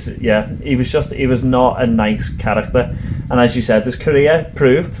he was not a nice character. And as you said, his career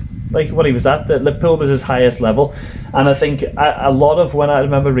proved what he was at. That Liverpool was his highest level, and I think a lot of when I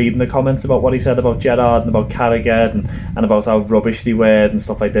remember reading the comments about what he said about Gerrard and about Carragher and about how rubbish they were and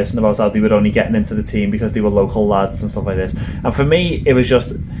stuff like this, and about how they were only getting into the team because they were local lads and stuff like this. And for me, it was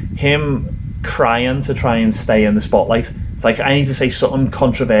just him crying to try and stay in the spotlight. It's I need to say something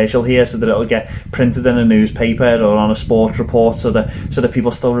controversial here so that it'll get printed in a newspaper or on a sports report so that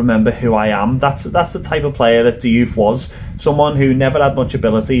people still remember who I am. That's the type of player that Diouf was. Someone who never had much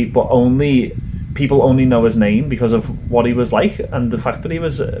ability, but people only know his name because of what he was like and the fact that he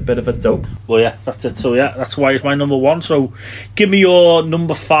was a bit of a dope. Well, yeah, that's it. So yeah, that's why he's my number 1. So give me your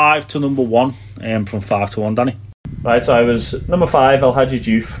number 5 to number 1, from 5 to 1, Danny. Right, so I was number 5, El Hadji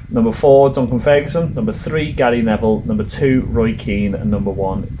Diouf, number 4, Duncan Ferguson, number 3, Gary Neville, number 2, Roy Keane, and number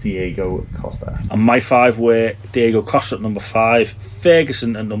 1, Diego Costa. And my 5 were Diego Costa at number 5,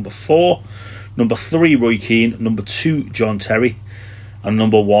 Ferguson at number 4, number 3, Roy Keane, number 2, John Terry, and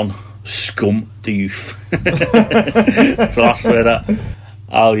number 1, Scum the Youth. That's the last word that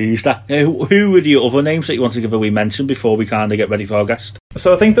I'll use that. Who were the other names that you want to give a wee mention before we kind of get ready for our guest?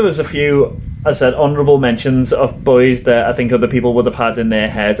 So I think there was a few, as I said, honourable mentions of boys that I think other people would have had in their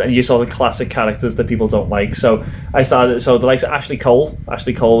head, and you saw the classic characters that people don't like. So the likes of Ashley Cole.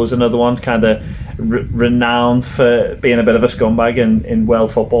 Ashley Cole was another one, kind of renowned for being a bit of a scumbag in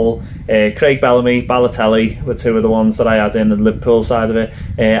world football. Craig Bellamy, Balotelli were 2 of the ones that I had in the Liverpool side of it.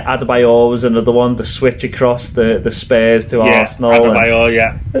 Adebayor was another one, the switch across the Spurs to Arsenal.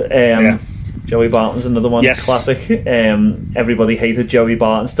 Adebayor, Joey Barton's another one, yes. Classic. Everybody hated Joey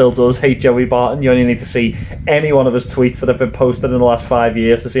Barton, still does hate Joey Barton. You only need to see any one of his tweets that have been posted in the last 5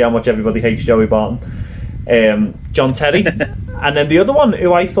 years to see how much everybody hates Joey Barton. John Terry. And then the other one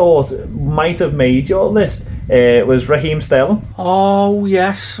who I thought might have made your list was Raheem Sterling. Oh,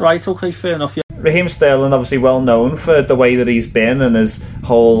 yes. Right, okay, fair enough, yeah. Raheem Sterling, obviously well known for the way that he's been and his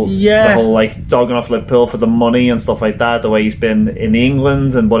whole like dogging off Liverpool for the money and stuff like that, the way he's been in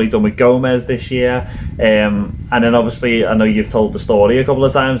England and what he's done with Gomez this year, and then obviously I know you've told the story a couple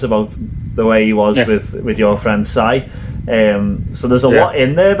of times about the way he was with your friend Si. So there's a lot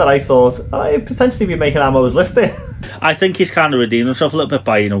in there that I thought I'd potentially be making Amo's list there. I think he's kind of redeemed himself a little bit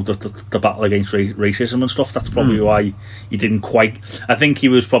by the battle against racism and stuff. That's probably why he didn't quite. I think he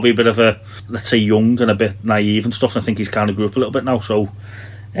was probably a bit of a, let's say, young and a bit naive and stuff. And I think he's kind of grew up a little bit now. So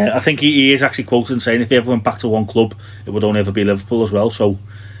I think he is actually quoted saying if he ever went back to one club, it would only ever be Liverpool as well. So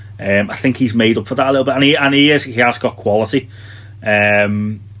I think he's made up for that a little bit, and he has got quality.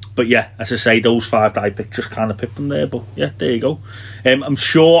 But yeah, as I say, those 5 that I picked just kind of picked them there. But yeah, there you go. I'm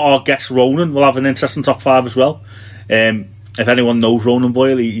sure our guest Ronan will have an interesting top 5 as well. If anyone knows Ronan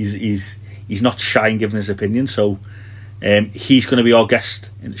Boyle, he's not shy in giving his opinion. So he's going to be our guest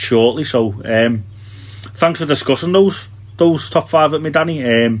shortly. So thanks for discussing those top 5 with me, Danny.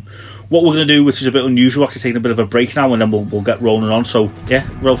 What we're going to do, which is a bit unusual, actually taking a bit of a break now, and then we'll get Ronan on. So yeah,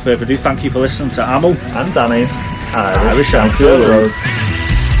 without further ado, thank you for listening to Ammo and Danny's Irish Anfield Road.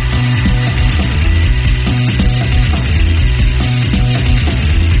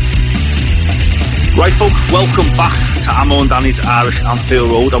 Right, folks, welcome back to Ammo and Danny's Irish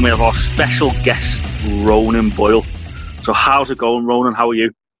Anfield Road, and we have our special guest, Ronan Boyle. So how's it going, Ronan? How are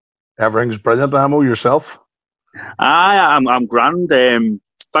you? Everything's brilliant, Ammo. Yourself? I'm grand.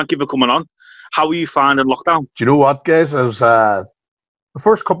 Thank you for coming on. How are you finding lockdown? Do you know what, guys? It was the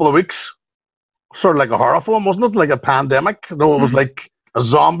first couple of weeks, sort of like a horror film, wasn't it? Like a pandemic. No, it was like a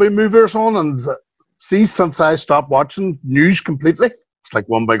zombie movie or something. And see, since I stopped watching news completely, it's like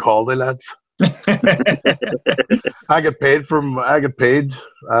one big holiday, lads. I get paid from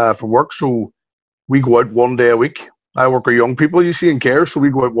work, so we go out one day a week. I work with young people, you see, in care, so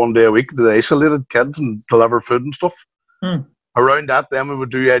we go out one day a week to the isolated kids and deliver food and stuff. Around that, then we would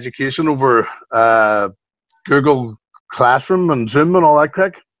do education over Google Classroom and Zoom and all that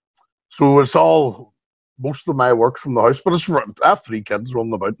crack. So it's all, most of my work's from the house, but I have 3 kids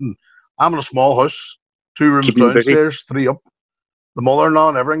running about, and I'm in a small house, 2 rooms downstairs, 3 up. The mother-in-law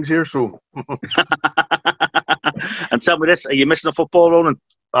and everything's here, so... And tell me this, are you missing a football, Ronan?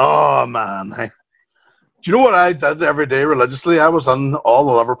 Oh, man. Hey. Do you know what I did every day religiously? I was on all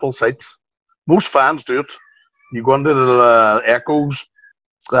the Liverpool sites. Most fans do it. You go into the Echo's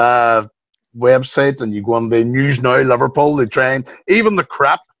website and you go on the News Now Liverpool. They try and... Even the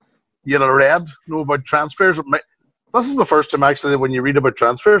crap you read, about transfers. This is the first time, actually, when you read about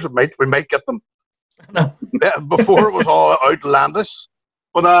transfers, we might get them. Yeah, before it was all outlandish,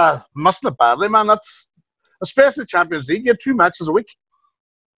 but missing it badly, man. That's especially Champions League. You have 2 matches a week.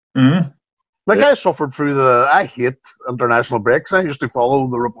 Like I suffered through I hate international breaks. I used to follow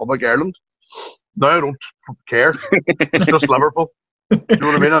the Republic of Ireland. Now I don't care. It's just Liverpool. You know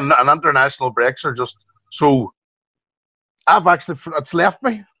what I mean? And international breaks are just so. It's left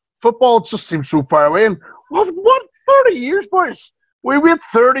me. Football just seems so far away. And what 30 years, boys? We wait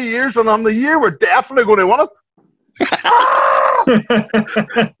 30 years, and on the year, we're definitely going to win it.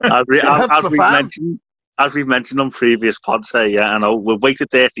 As we've mentioned on previous pods here, I know we've waited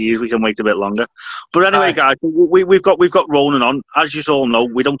 30 years. We can wait a bit longer. But anyway, guys, we've got Ronan on. As you all know,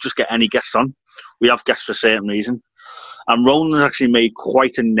 we don't just get any guests on. We have guests for a certain reason. And Ronan has actually made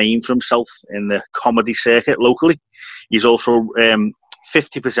quite a name for himself in the comedy circuit locally. He's also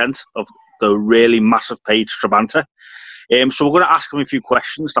 50% of the really massive page Trabanta. So we're going to ask him a few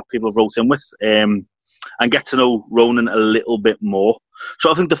questions that people have wrote in with. and get to know Ronan a little bit more.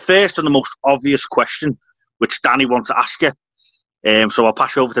 So I think the first and the most obvious question, which Danny wants to ask you, so I'll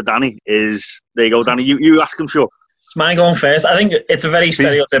pass you over to Danny, is, there you go, Danny, you ask him, sure. It's mine going first. I think it's a very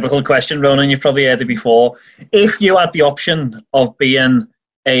stereotypical question, Ronan. You've probably heard it before. If you had the option of being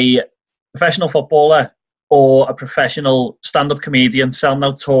a professional footballer or a professional stand-up comedian selling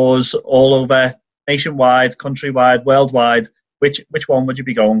out tours all over, nationwide, countrywide, worldwide, which one would you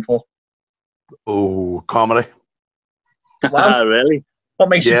be going for? Oh, comedy. Wow. Really? What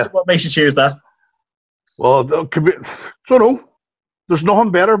makes you choose that? Well, don't know. There's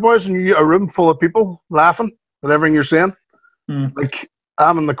nothing better, boys, than a room full of people laughing at everything you're saying. Like,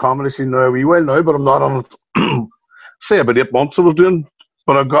 I'm in the comedy scene now a wee while now, but I'm not on it. Say about 8 months I was doing,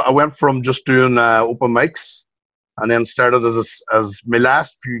 but I went from just doing open mics, and then started as my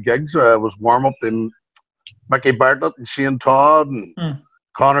last few gigs. I was warm up to Mickey Bartlett and Shane Todd and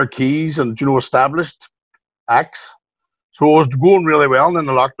Connor Keys and established acts. So it was going really well, and then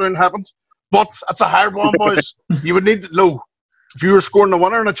the lockdown happened. But it's a hard one, boys. You would need to know if you were scoring the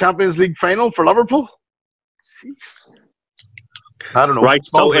winner in a Champions League final for Liverpool. I don't know. Right,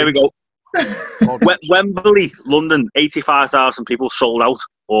 so here we go. Wembley, London, 85,000 people sold out,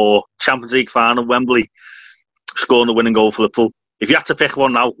 or Champions League final, Wembley, scoring the winning goal for Liverpool. If you had to pick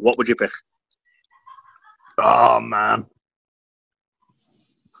one now, what would you pick? Oh, man.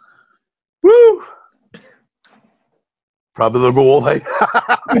 Woo! Probably the goal, hey?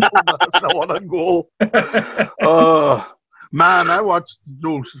 The one goal. Man, I watched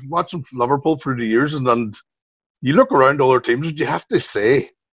watching Liverpool through the years, and you look around all their teams, and you have to say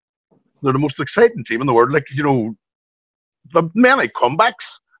they're the most exciting team in the world. Like, the many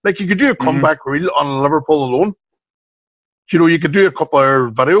comebacks. Like, you could do a comeback reel on Liverpool alone. You could do a couple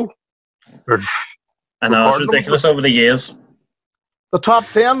of video. I know, it's ridiculous over the years. The top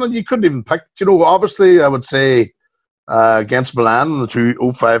 10, and you couldn't even pick. Obviously, I would say against Milan in the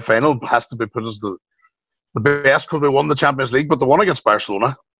 2005 final has to be put as the best because we won the Champions League, but the one against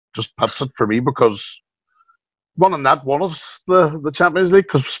Barcelona just pips it for me because won us the Champions League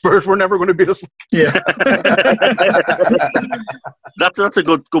because Spurs were never going to beat us. Yeah. That's a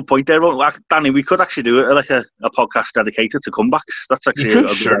good point there, Danny. We could actually do it like a podcast dedicated to comebacks. That's actually a good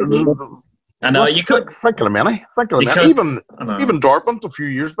idea. I know you could think of many. Even Dortmund a few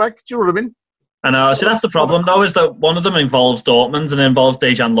years back. Do you know what I mean? I know. See, that's the problem though, is that one of them involves Dortmund and involves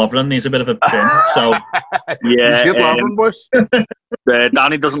Dejan Lovren. He's a bit of a pin. So yeah, you see Lovren, boys.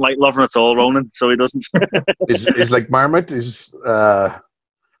 Danny doesn't like Lovren at all, Ronan. So he doesn't. he's like Marmite. It has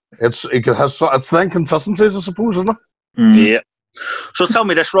it's the inconsistencies, I suppose, isn't it? Yeah. So tell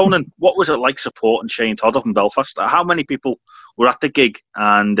me this, Ronan. What was it like supporting Shane Todd up in Belfast? How many people were at the gig,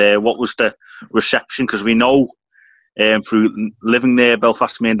 and what was the reception? Because we know through living there,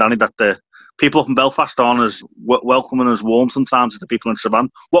 Belfast, me and Danny, that the people up in Belfast aren't as welcoming and as warm sometimes as the people in Strabane.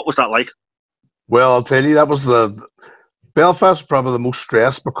 What was that like? Well, I'll tell you, that was Belfast probably the most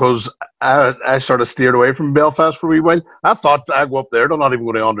stressed because I sort of steered away from Belfast for a wee while. I thought I'd go up there, they're not even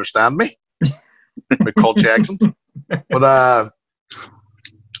going to understand me. My culture accent. But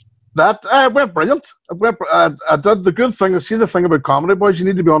that went brilliant. I did the good thing. See, the thing about comedy, boys, you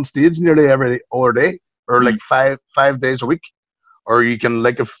need to be on stage nearly every other day, or like five days a week, or you can,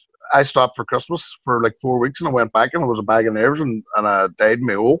 like, if I stopped for Christmas for like 4 weeks and I went back and it was a bag of nerves and I died in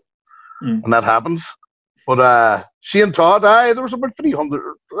my hole, and that happens. But Shane Todd, there was about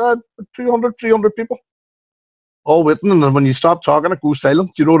 300 people all waiting, and then when you stop talking, it goes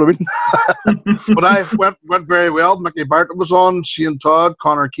silent. You know what I mean? But I went very well. Mickey Bartlett was on, Shane Todd,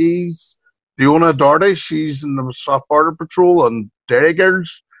 Connor Keys, Fiona Doherty, she's in the Soft Border Patrol, and Derry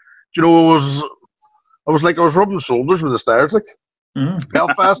Girls. It was like I was rubbing shoulders with the stars. Like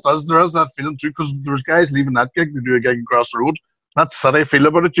Belfast, there is that feeling too, because there was guys leaving that gig to do a gig across the road. That's city feel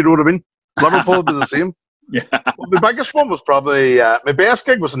about it. You know what I mean? Liverpool would be the same. Yeah. Well, my biggest one was probably my best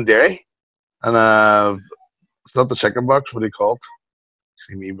gig was in Derry, and it's not the chicken box. What do you call it?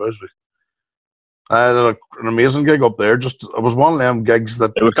 See me, boys. I had an amazing gig up there. It was one of them gigs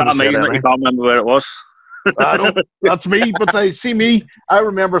that it was kind of amazing that you can't remember where it was. I know, that's me, but they see me. I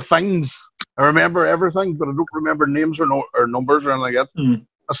remember things. I remember everything, but I don't remember names or numbers or anything like that.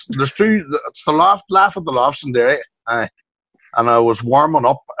 There's two. It's the Laugh at the Lofts in Derry, and I was warming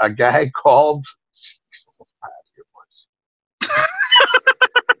up a guy called.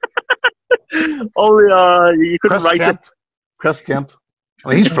 Only you couldn't write it. Chris Kent.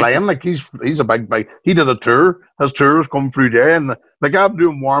 Well, he's flying like he's a big. He did a tour. His tours come through there, and like I'm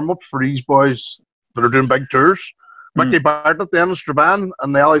doing warm ups for these boys that are doing big tours. Mickey Bartlett then in Strabane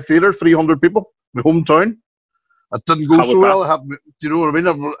and the LA Theatre, 300 people, my hometown. It didn't go so well. You know what I mean?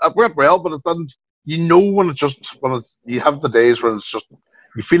 It went well, but it didn't. you know when you have the days when it's just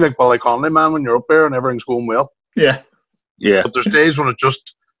you feel like Billy Connolly, man, when you're up there and everything's going well. Yeah. But there's days when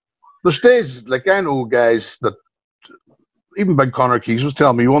there's days like I know guys that even Big Connor Keys was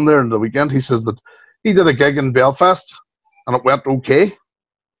telling me one there in the weekend. He says that he did a gig in Belfast and it went okay.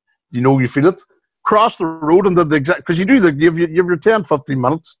 You feel it. Cross the road and did the exact because you have your 10, 15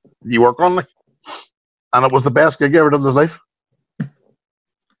 minutes you work on it, and it was the best gig he ever did in his life.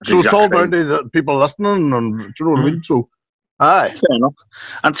 So it's all down to the people listening, and do you know what I mean? So, aye, fair enough.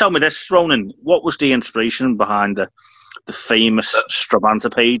 And tell me this, Ronan, what was the inspiration behind the famous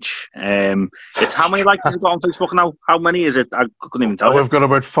Strabanta page? It's how many likes have you got on Facebook now? How many is it? I couldn't even tell. We've got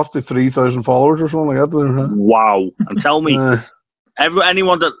about 53,000 followers or something like that. Wow! And tell me,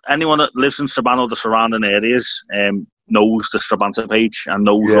 anyone that lives in Strabane or the surrounding areas knows the Strabanta page and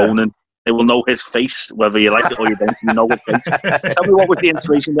knows Ronan. They will know his face, whether you like it or you don't. You know his face. Tell me what was the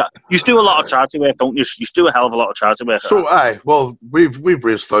inspiration. You do a lot of charity work, don't you? You do a hell of a lot of charity work. So, we've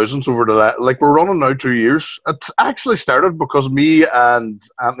raised thousands over to that. Like, we're running now 2 years. It's actually started because me and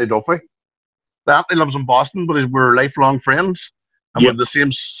Anthony Duffy. Anthony lives in Boston, but we're lifelong friends. And we have the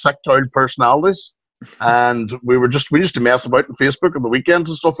same sick-toiled personalities. And we used to mess about on Facebook on the weekends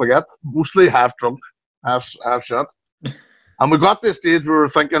and stuff like that. Mostly half drunk, half shot. And we got to the stage where we were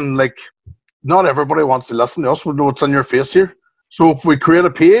thinking, like, not everybody wants to listen to us. We know what's on your face here. So if we create a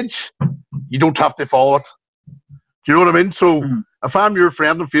page, you don't have to follow it. Do you know what I mean? So if I'm your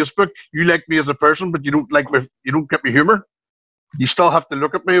friend on Facebook, you like me as a person, but you don't get me humour. You still have to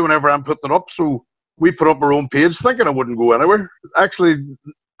look at me whenever I'm putting it up. So we put up our own page thinking it wouldn't go anywhere. Actually,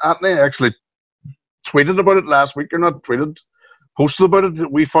 Anthony tweeted about it last week, or not tweeted, posted about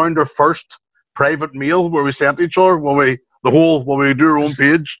it. We found our first private mail where we sent each other when we do our own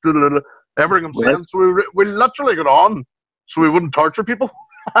page, everything I'm saying. So we literally got on so we wouldn't torture people.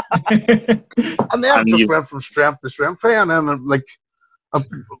 And then it just went from strength to strength. And then, like,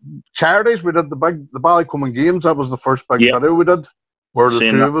 charities, we did the Ballycoming Games. That was the first big video we did, where the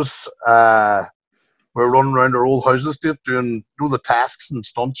two of us were running around our old housing estate doing the tasks and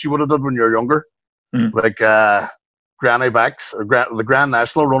stunts you would have done when you were younger. Like granny backs, or the Grand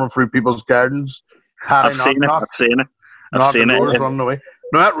National, running through people's gardens. I've seen it. Running away.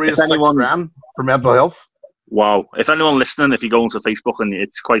 No, that raised $6,000 for mental health. Wow. If anyone listening, if you go onto Facebook, and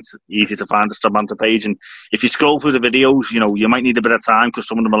it's quite easy to find the Strabanta page, and if you scroll through the videos, you might need a bit of time because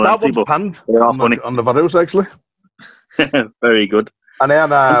some of them are lengthy. That one's pinned on the videos, actually. Very good. And then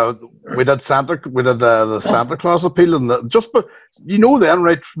we did the Santa Claus appeal, and then,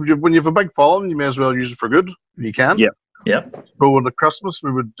 right, when you have a big following, you may as well use it for good. You can. Yeah. So at Christmas,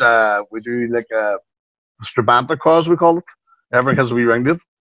 we do like the Strabanta Claus, we call it. Everyone has a wee ring to it,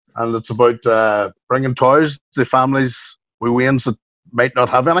 and it's about bringing toys to families with wains that might not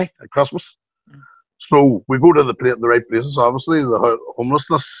have any at Christmas. So we go to the right places, obviously, the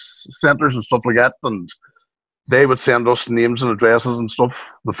homelessness centres and stuff like that, and they would send us names and addresses and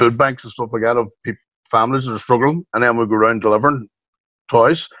stuff, the food banks and stuff like that of families that are struggling, and then we go around delivering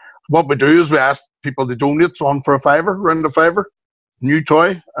toys. What we do is we ask people to donate some for around $5, new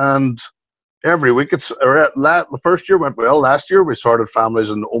toy, and every week the first year went well. Last year we sorted families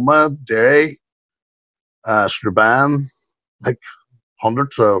in Omagh, Derry, Strabane, like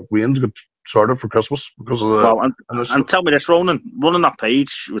hundreds of wains got sorted for Christmas because of the. Well, and tell me this, Ronan, running that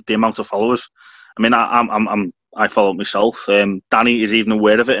page with the amount of followers. I mean, I follow it myself. Danny is even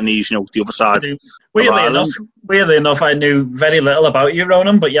aware of it, and he's the other side. Weirdly enough, I knew very little about you,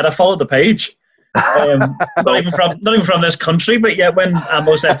 Ronan, but yet I followed the page. Not even from this country, but yet when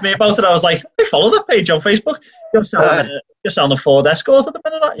Ambo said to me about it, I was like, I follow that page on Facebook. You're selling a Ford Escort at the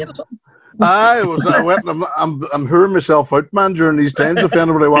minute, aren't you? Or something? I'm hearing myself out, man, during these times. If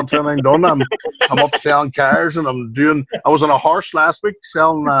anybody wants anything done, I'm up selling cars, and I was on a horse last week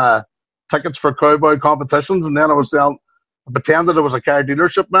selling tickets for cowboy competitions, and then I pretended I was a car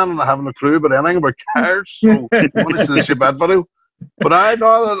dealership man, and I haven't a clue about anything about cars. So I want to see the bad video. But I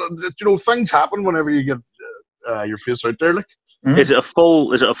know that things happen whenever you get your face out there. Like, is it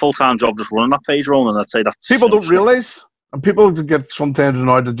a full-time job just running that page, Ronan? I'd say that people don't realise, and people get sometimes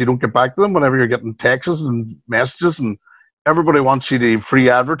annoyed that you don't get back to them whenever you're getting texts and messages, and everybody wants you to free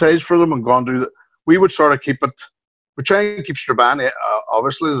advertise for them and go and do that. We would sort of keep it. We try and keep Strabane,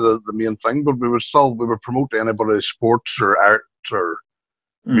 obviously the main thing, but we would promote anybody's sports or art or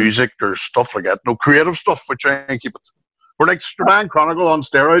music or stuff like that. No creative stuff. We try and keep it. We're like Strabane Chronicle on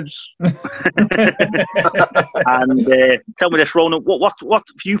steroids. And tell me this, Ronan, what for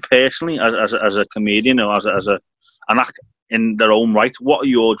you personally, as a comedian or as an actor in their own right, what are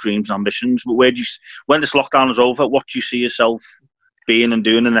your dreams and ambitions? When this lockdown is over, what do you see yourself being and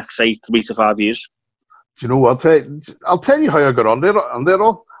doing the next, say, 3 to 5 years? Do you know what? I'll tell you how I got on there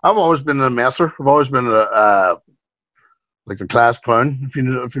all. I've always been a messer. I've always been like a class clown, if you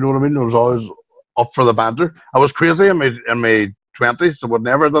know what I mean. I was always up for the banter. I was crazy in my 20s. So what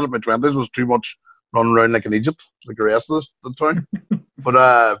never did in my 20s was too much running around like an Egypt, like the rest of the town. But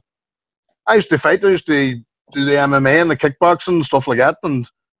I used to fight. I used to do the MMA and the kickboxing and stuff like that. And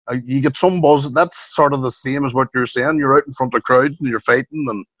you get some buzz. That's sort of the same as what you're saying. You're out in front of a crowd and you're fighting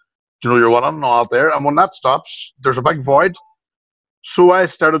and you're winning and all out there. And when that stops, there's a big void. So I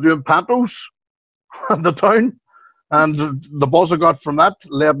started doing pantos in the town. And the buzz I got from that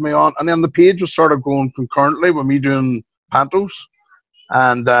led me on. And then the page was sort of going concurrently with me doing pantos.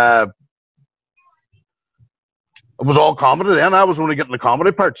 And it was all comedy then. I was only getting the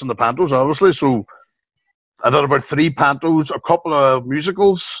comedy parts in the pantos, obviously. So I did about 3 pantos, a couple of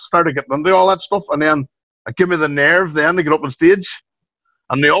musicals, started getting into all that stuff. And then it gave me the nerve then to get up on stage.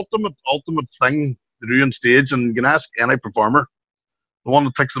 And the ultimate thing to do on stage, and you can ask any performer, the one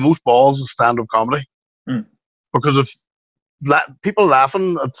that takes the most balls is stand-up comedy. Because if people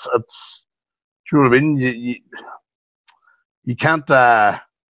laughing, it's you know what I mean? You can't,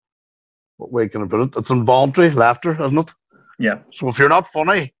 what way can I put it? It's involuntary laughter, isn't it? Yeah. So if you're not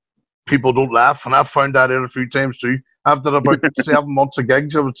funny, people don't laugh. And I've found that out a few times too. After about 7 months of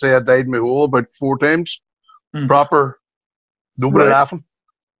gigs, I would say I died in my hole about 4 times. Proper, nobody laughing.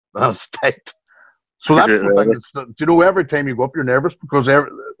 That's tight. So that's the thing. You know, every time you go up, you're nervous because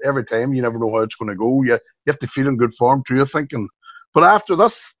every time you never know how it's going to go. You have to feel in good form too, I think. But after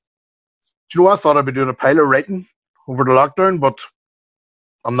this, do you know, I thought I'd be doing a pile of writing over the lockdown, but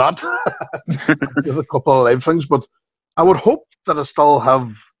I'm not. There's a couple of live things, but I would hope that I still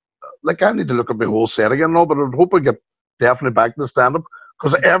have, like, I need to look at my whole set again now, but I would hope I get definitely back to the stand-up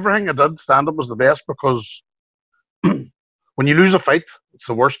because everything I did, stand-up was the best because when you lose a fight, it's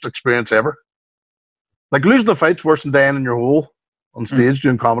the worst experience ever. Like, losing a fight's worse than dying in your hole on stage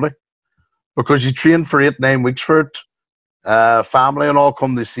doing comedy because you train for 8-9 weeks for it. Family and all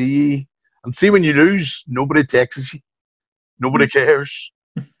come to see you. And see, when you lose, nobody texts you. Nobody cares.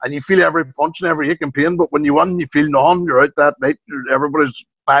 And you feel every punch and every ache and pain. But when you win, you feel none. You're out that night. Everybody's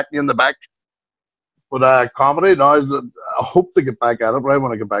patting you in the back. But comedy, now, I hope to get back at it right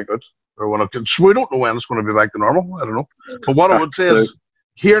when I get back out. Or when we don't know when it's going to be back to normal. I don't know. But what I would say is,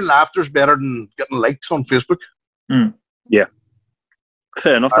 hearing laughter's better than getting likes on Facebook. Yeah.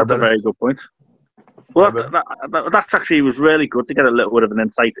 Fair enough. That's a very good point. Well, that's actually was really good to get a little bit of an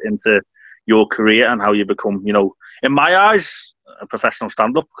insight into your career and how you become, you know, in my eyes, a professional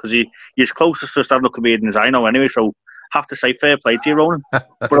stand-up, because you're closest to a stand-up comedian as I know anyway, so have to say fair play to you, Ronan. But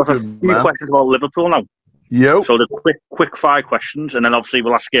I've a few questions about Liverpool now. Yep. So the quick 5 questions, and then obviously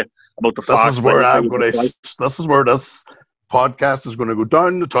we'll ask you about the 5. This is where this podcast is going to go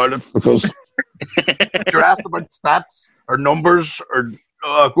down the toilet because if you're asked about stats or numbers or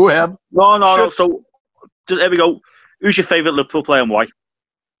go ahead. No. So there we go. Who's your favourite Liverpool player and why?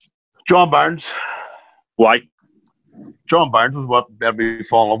 John Barnes. Why? John Barnes was what made me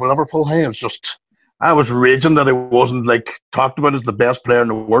fall in love with Liverpool. Hey, it was just, I was raging that he wasn't like talked about as the best player in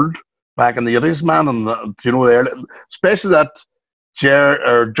the world back in the 80s, man. And you know, especially that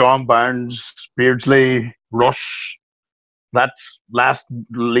John Barnes, Beardsley, Rush, that last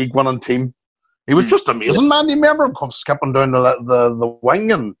league winning team. He was just amazing, man. You remember him come skipping down the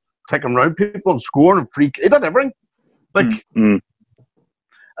wing and taking around people and scoring and freak. He did everything. Like, I'm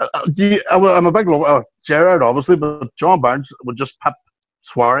a big lover of Gerrard, obviously, but John Barnes would just pip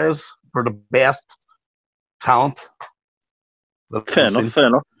Suarez for the best talent. Fair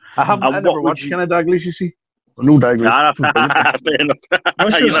enough. I never watched Kenny Dalglish, you see. No Dalglish.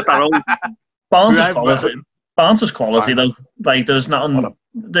 Barnes' quality, though. Like, there's nothing.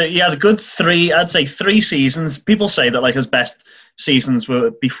 He had a good 3 seasons. People say that like his best seasons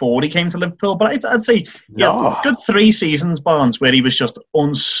were before he came to Liverpool, but I'd say good 3 seasons, Barnes, where he was just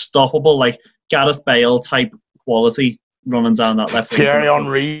unstoppable, like Gareth Bale type quality running down that left. Thierry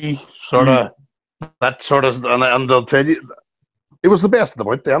Henry, and they'll tell you, it was the best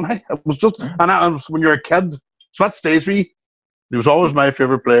about then. Hey, it was just, when you're a kid, so that stays with you. He was always my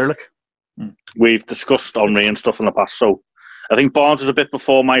favourite player. Like, we've discussed Henry and stuff in the past, so I think Barnes was a bit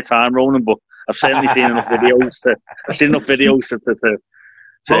before my time, Ronan, but I've certainly seen enough videos to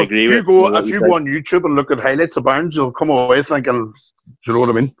agree with. If you go on YouTube and look at highlights of Barnes, you'll come away thinking, do you know what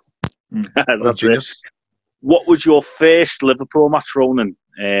I mean? That's it. What was your first Liverpool match, Ronan,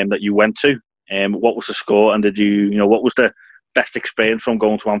 that you went to? What was the score, and what was the best experience from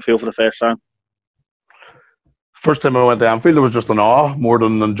going to Anfield for the first time? First time I went to Anfield, it was just an awe more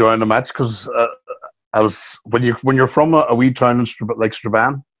than enjoying the match because I was when you're from a wee town like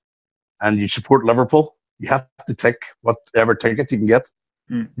Strabane, and you support Liverpool, you have to take whatever ticket you can get.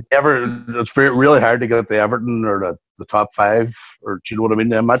 It's really hard to get the Everton or the top 5, or do you know what I mean?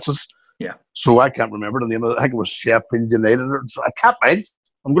 The matches. Yeah. So I can't remember the name of it. I think it was Sheffield United. So I can't mind.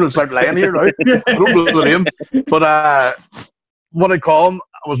 I'm going to start lying here now. I don't know the name. But what I call them,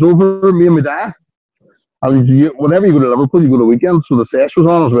 I was over me and my dad. And whenever you go to Liverpool, you go to weekend. So the sesh was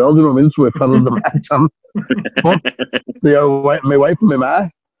on as well. Do you know what I mean? So we followed the match. But my wife and my ma,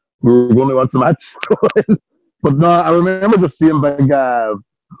 we were going to watch the match. But no, I remember just seeing big,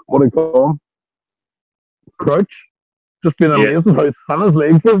 what do you call him? Crouch. Just being amazed at how thin his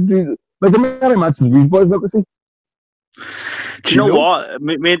legs were. Like, how many matches these boys got to see? Do you know what?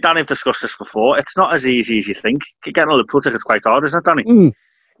 Me and Danny have discussed this before. It's not as easy as you think. Getting all the pool tickets quite hard, isn't it, Danny?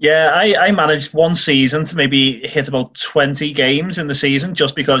 Yeah, I managed one season to maybe hit about 20 games in the season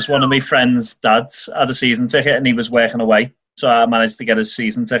just because one of my friends' dads had a season ticket and he was working away. So I managed to get his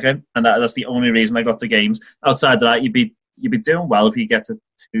season ticket, and that's the only reason I got to games. Outside of that, you'd be doing well if you get to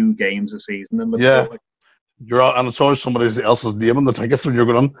 2 games a season in Liverpool. Yeah, and it's always somebody else's name on the tickets when you're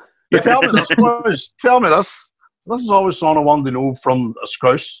going. Tell me this, boys. Tell me this. This is always something I want to know from a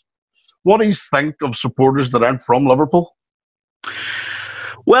Scouse. What do you think of supporters that aren't from Liverpool?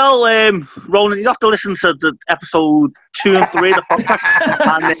 Well, Ronan, you have to listen to the episode 2 and 3 of the podcast.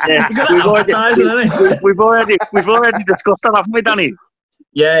 And, we've already discussed that, haven't we, Danny?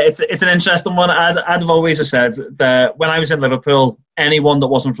 Yeah, it's an interesting one. I'd have always said that when I was in Liverpool, anyone that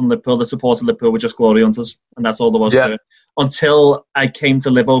wasn't from Liverpool that supported Liverpool were just glory hunters, and that's all there was to it. Until I came to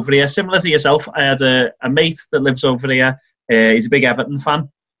live over here. Similar to yourself, I had a mate that lives over here. He's a big Everton fan.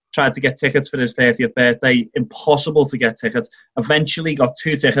 Tried to get tickets for his 30th birthday. Impossible to get tickets. Eventually got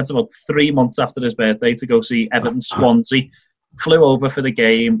 2 tickets about 3 months after his birthday to go see Everton Swansea. Flew over for the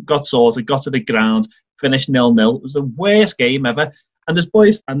game, got sorted, got to the ground, finished 0-0. It was the worst game ever. And there's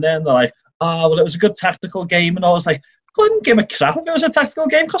boys, and then they're like, oh, well, it was a good tactical game. And I was like, couldn't give a crap if it was a tactical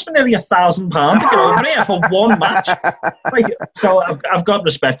game. It cost me nearly £1,000 to get over here for one match. So I've got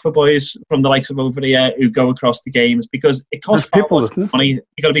respect for boys from the likes of over here who go across the games because it costs far more money. You've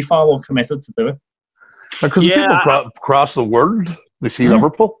got to be far more committed to do it. Because people across the world, they see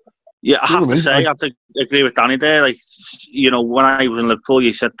Liverpool. Yeah, I have to say, I have to agree with Danny there. Like, you know, when I was in Liverpool,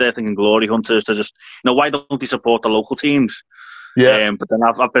 you said they're thinking glory hunters to just, why don't they support the local teams? Yeah, but then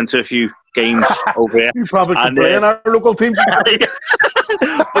I've been to a few games over here. You probably could play in our local team.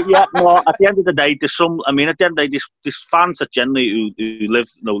 But yeah, no, at the end of the day, there's some. I mean, at the end of the day, there's fans that generally who live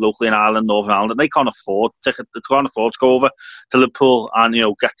locally in Ireland, Northern Ireland, they can't afford tickets. They can't afford to go over to Liverpool and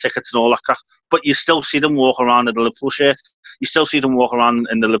get tickets and all that crap. But you still see them walk around in the Liverpool shirt. You still see them walk around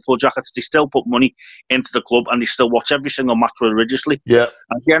in the Liverpool jackets. They still put money into the club and they still watch every single match religiously. Yeah.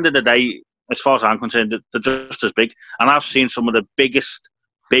 At the end of the day, as far as I'm concerned, they're just as big. And I've seen some of the biggest,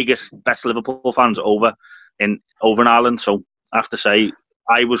 best Liverpool fans over in Ireland. So I have to say,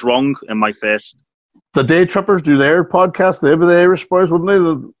 I was wrong in my first. The Day Trippers do their podcast. They were the Irish boys, wouldn't they?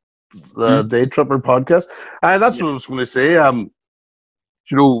 The Day Tripper podcast. That's what I was going to say.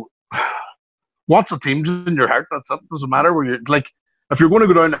 What's the teams in your heart? That's it. Doesn't matter where you're. Like, if you're going to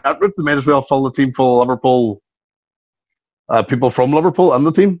go down that route, they may as well fill the team full of Liverpool. People from Liverpool and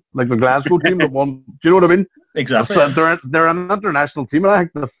the team, like the Glasgow team, the one. Do you know what I mean? Exactly. So they're an international team, and I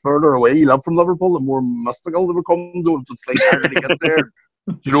think the further away you live from Liverpool, the more mystical they become. It's like hard to get there.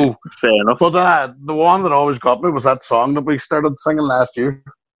 Fair enough. But the one that always got me was that song that we started singing last year.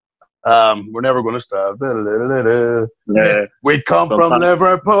 We're never going to stop. Yeah. We come from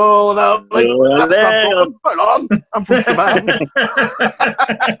Liverpool. Now, I'm from Japan.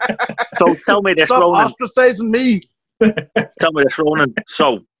 So tell me this, Stop Ronan. ostracizing me. Tell me this, Ronan.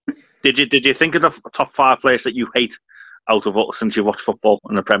 So, did you think of the top 5 players that you hate out of since you've watched football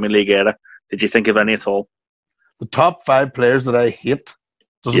in the Premier League era? Did you think of any at all? The top 5 players that I hate.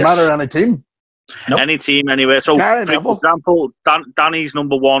 Doesn't matter any team. Nope. Any team, anywhere. So, for example, Danny's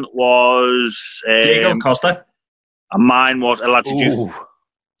number 1 was Diego Costa, and mine was Elijah Juice.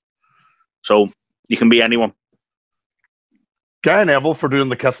 So you can be anyone. Gary Neville for doing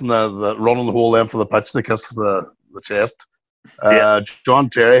the kissing, the running the whole length of the pitch to kiss the chest. John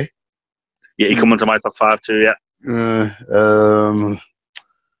Terry. Yeah, he come into my top 5 too. Yeah.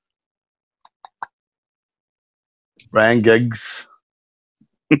 Ryan Giggs.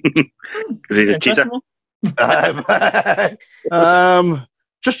 Because he's a cheater.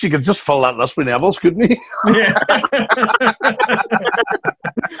 You could just fill that list with Neville's, couldn't he? Yeah.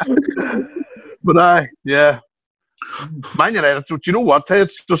 But Man United. Do you know what?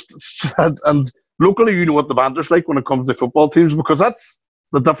 It's just and locally, you know what the banter's like when it comes to football teams, because that's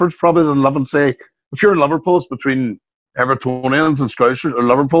the difference probably than living, say, if you're in Liverpool, it's between Evertonians and Scousers or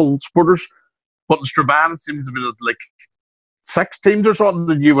Liverpool supporters. But in Strabane, it seems to be like 6 teams or something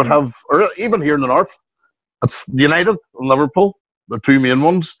that you would have, or even here in the north, it's United and Liverpool, the 2 main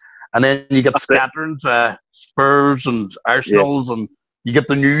ones, and then you get scatterings, Spurs and Arsenals, and you get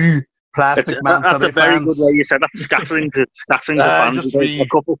the new plastic Man City fans. That's a very good way you said that. Scatterings of fans. Just a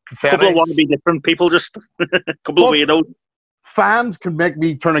couple want to be different people, just a couple of weirdos. Fans can make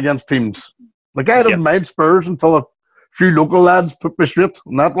me turn against teams. Like I didn't mind Spurs until a few local lads put me straight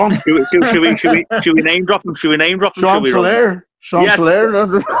on that one. Should we name drop them? Sean Soler.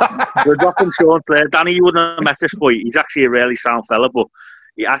 We're dropping Sean Soler. Danny, you wouldn't have met this boy. He's actually a really sound fella, but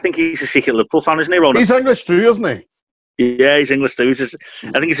I think he's a secret Liverpool fan, isn't he, Ronan? He's English too, isn't he? Yeah, he's English too.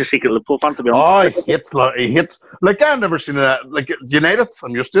 I think he's a secret Liverpool fan, to be honest. Oh, he hits. Like, I've never seen it. Like, United,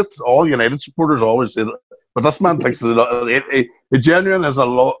 I'm used to it. All United supporters always say that. But this man thinks that a genuine is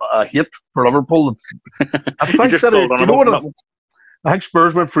a hit for Liverpool. I think that, you know what? I think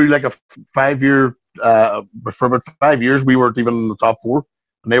Spurs went through like a 5-year, for about 5 years, we weren't even in the top 4.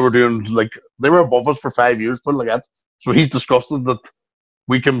 And they were doing, like, they were above us for 5 years, put it like that. So he's disgusted that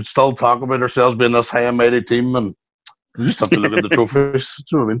we can still talk about ourselves being this high and mighty team, and you just have to look at the trophies. Do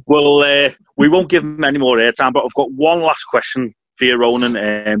you know what I mean? Well, we won't give him any more airtime, but I've got one last question for you,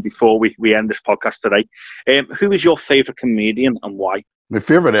 Ronan, before we end this podcast today. Who is your favourite comedian and why? My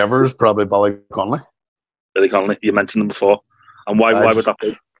favourite ever is probably Billy Connolly. Billy Connolly, you mentioned him before. And why would that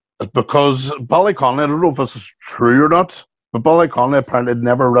be? Because Billy Connolly, I don't know if this is true or not, but Billy Connolly apparently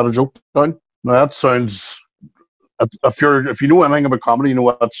never read a joke down. Now that sounds, if you know anything about comedy, you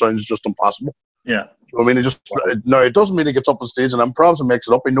know that sounds just impossible. Yeah. I mean, it doesn't mean he gets up on stage and improvs and makes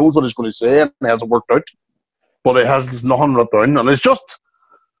it up. He knows what he's going to say and it hasn't worked out. But it has nothing written down. And it's just,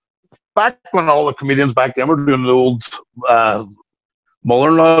 back when all the comedians back then were doing the old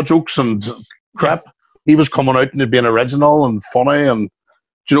mother-in-law jokes and crap, he was coming out and being original and funny. And,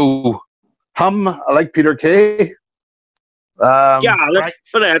 you know, I like Peter Kay.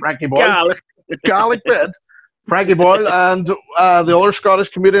 Frankie Boyle. Garlic bread. Frankie Boyle and the other Scottish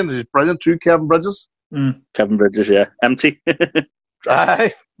comedian is brilliant too, Kevin Bridges. Kevin Bridges, yeah. Empty.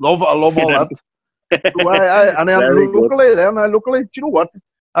 I love all that. And then locally, do you know what?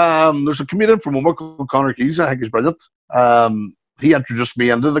 There's a comedian from Omagh called Conor Keys. I think he's brilliant. He introduced me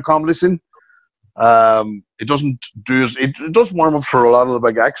into the comedy scene. It does warm up for a lot of the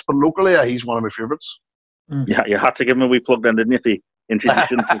big acts, but locally, he's one of my favourites. Yeah, you had to give him a wee plug then, didn't you?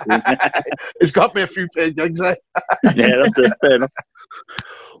 It's got me a few paid gigs. Yeah, that's it. Fair enough.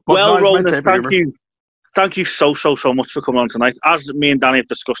 Well, Ronan, thank you so much for coming on tonight. As me and Danny have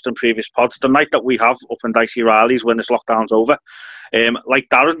discussed in previous pods, the night that we have up in Dicey Riley's when this lockdown's over, like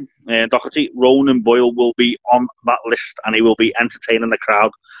Darren Doherty, Ronan Boyle will be on that list and he will be entertaining the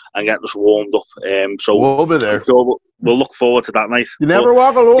crowd and getting us warmed up. So we'll be there. So we'll look forward to that night. You never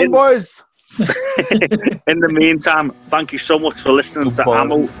walk alone, boys. In the meantime, thank you so much for listening to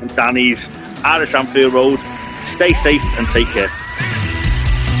Amo and Danny's Irish Anfield Road. Stay safe and take care.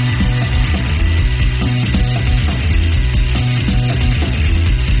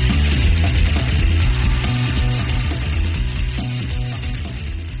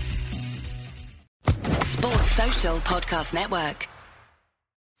 Sports Social Podcast Network.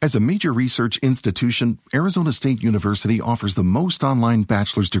 As a major research institution, Arizona State University offers the most online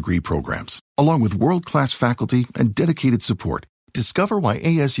bachelor's degree programs, along with world-class faculty and dedicated support. Discover why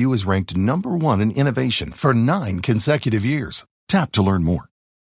ASU is ranked #1 in innovation for 9 consecutive years. Tap to learn more.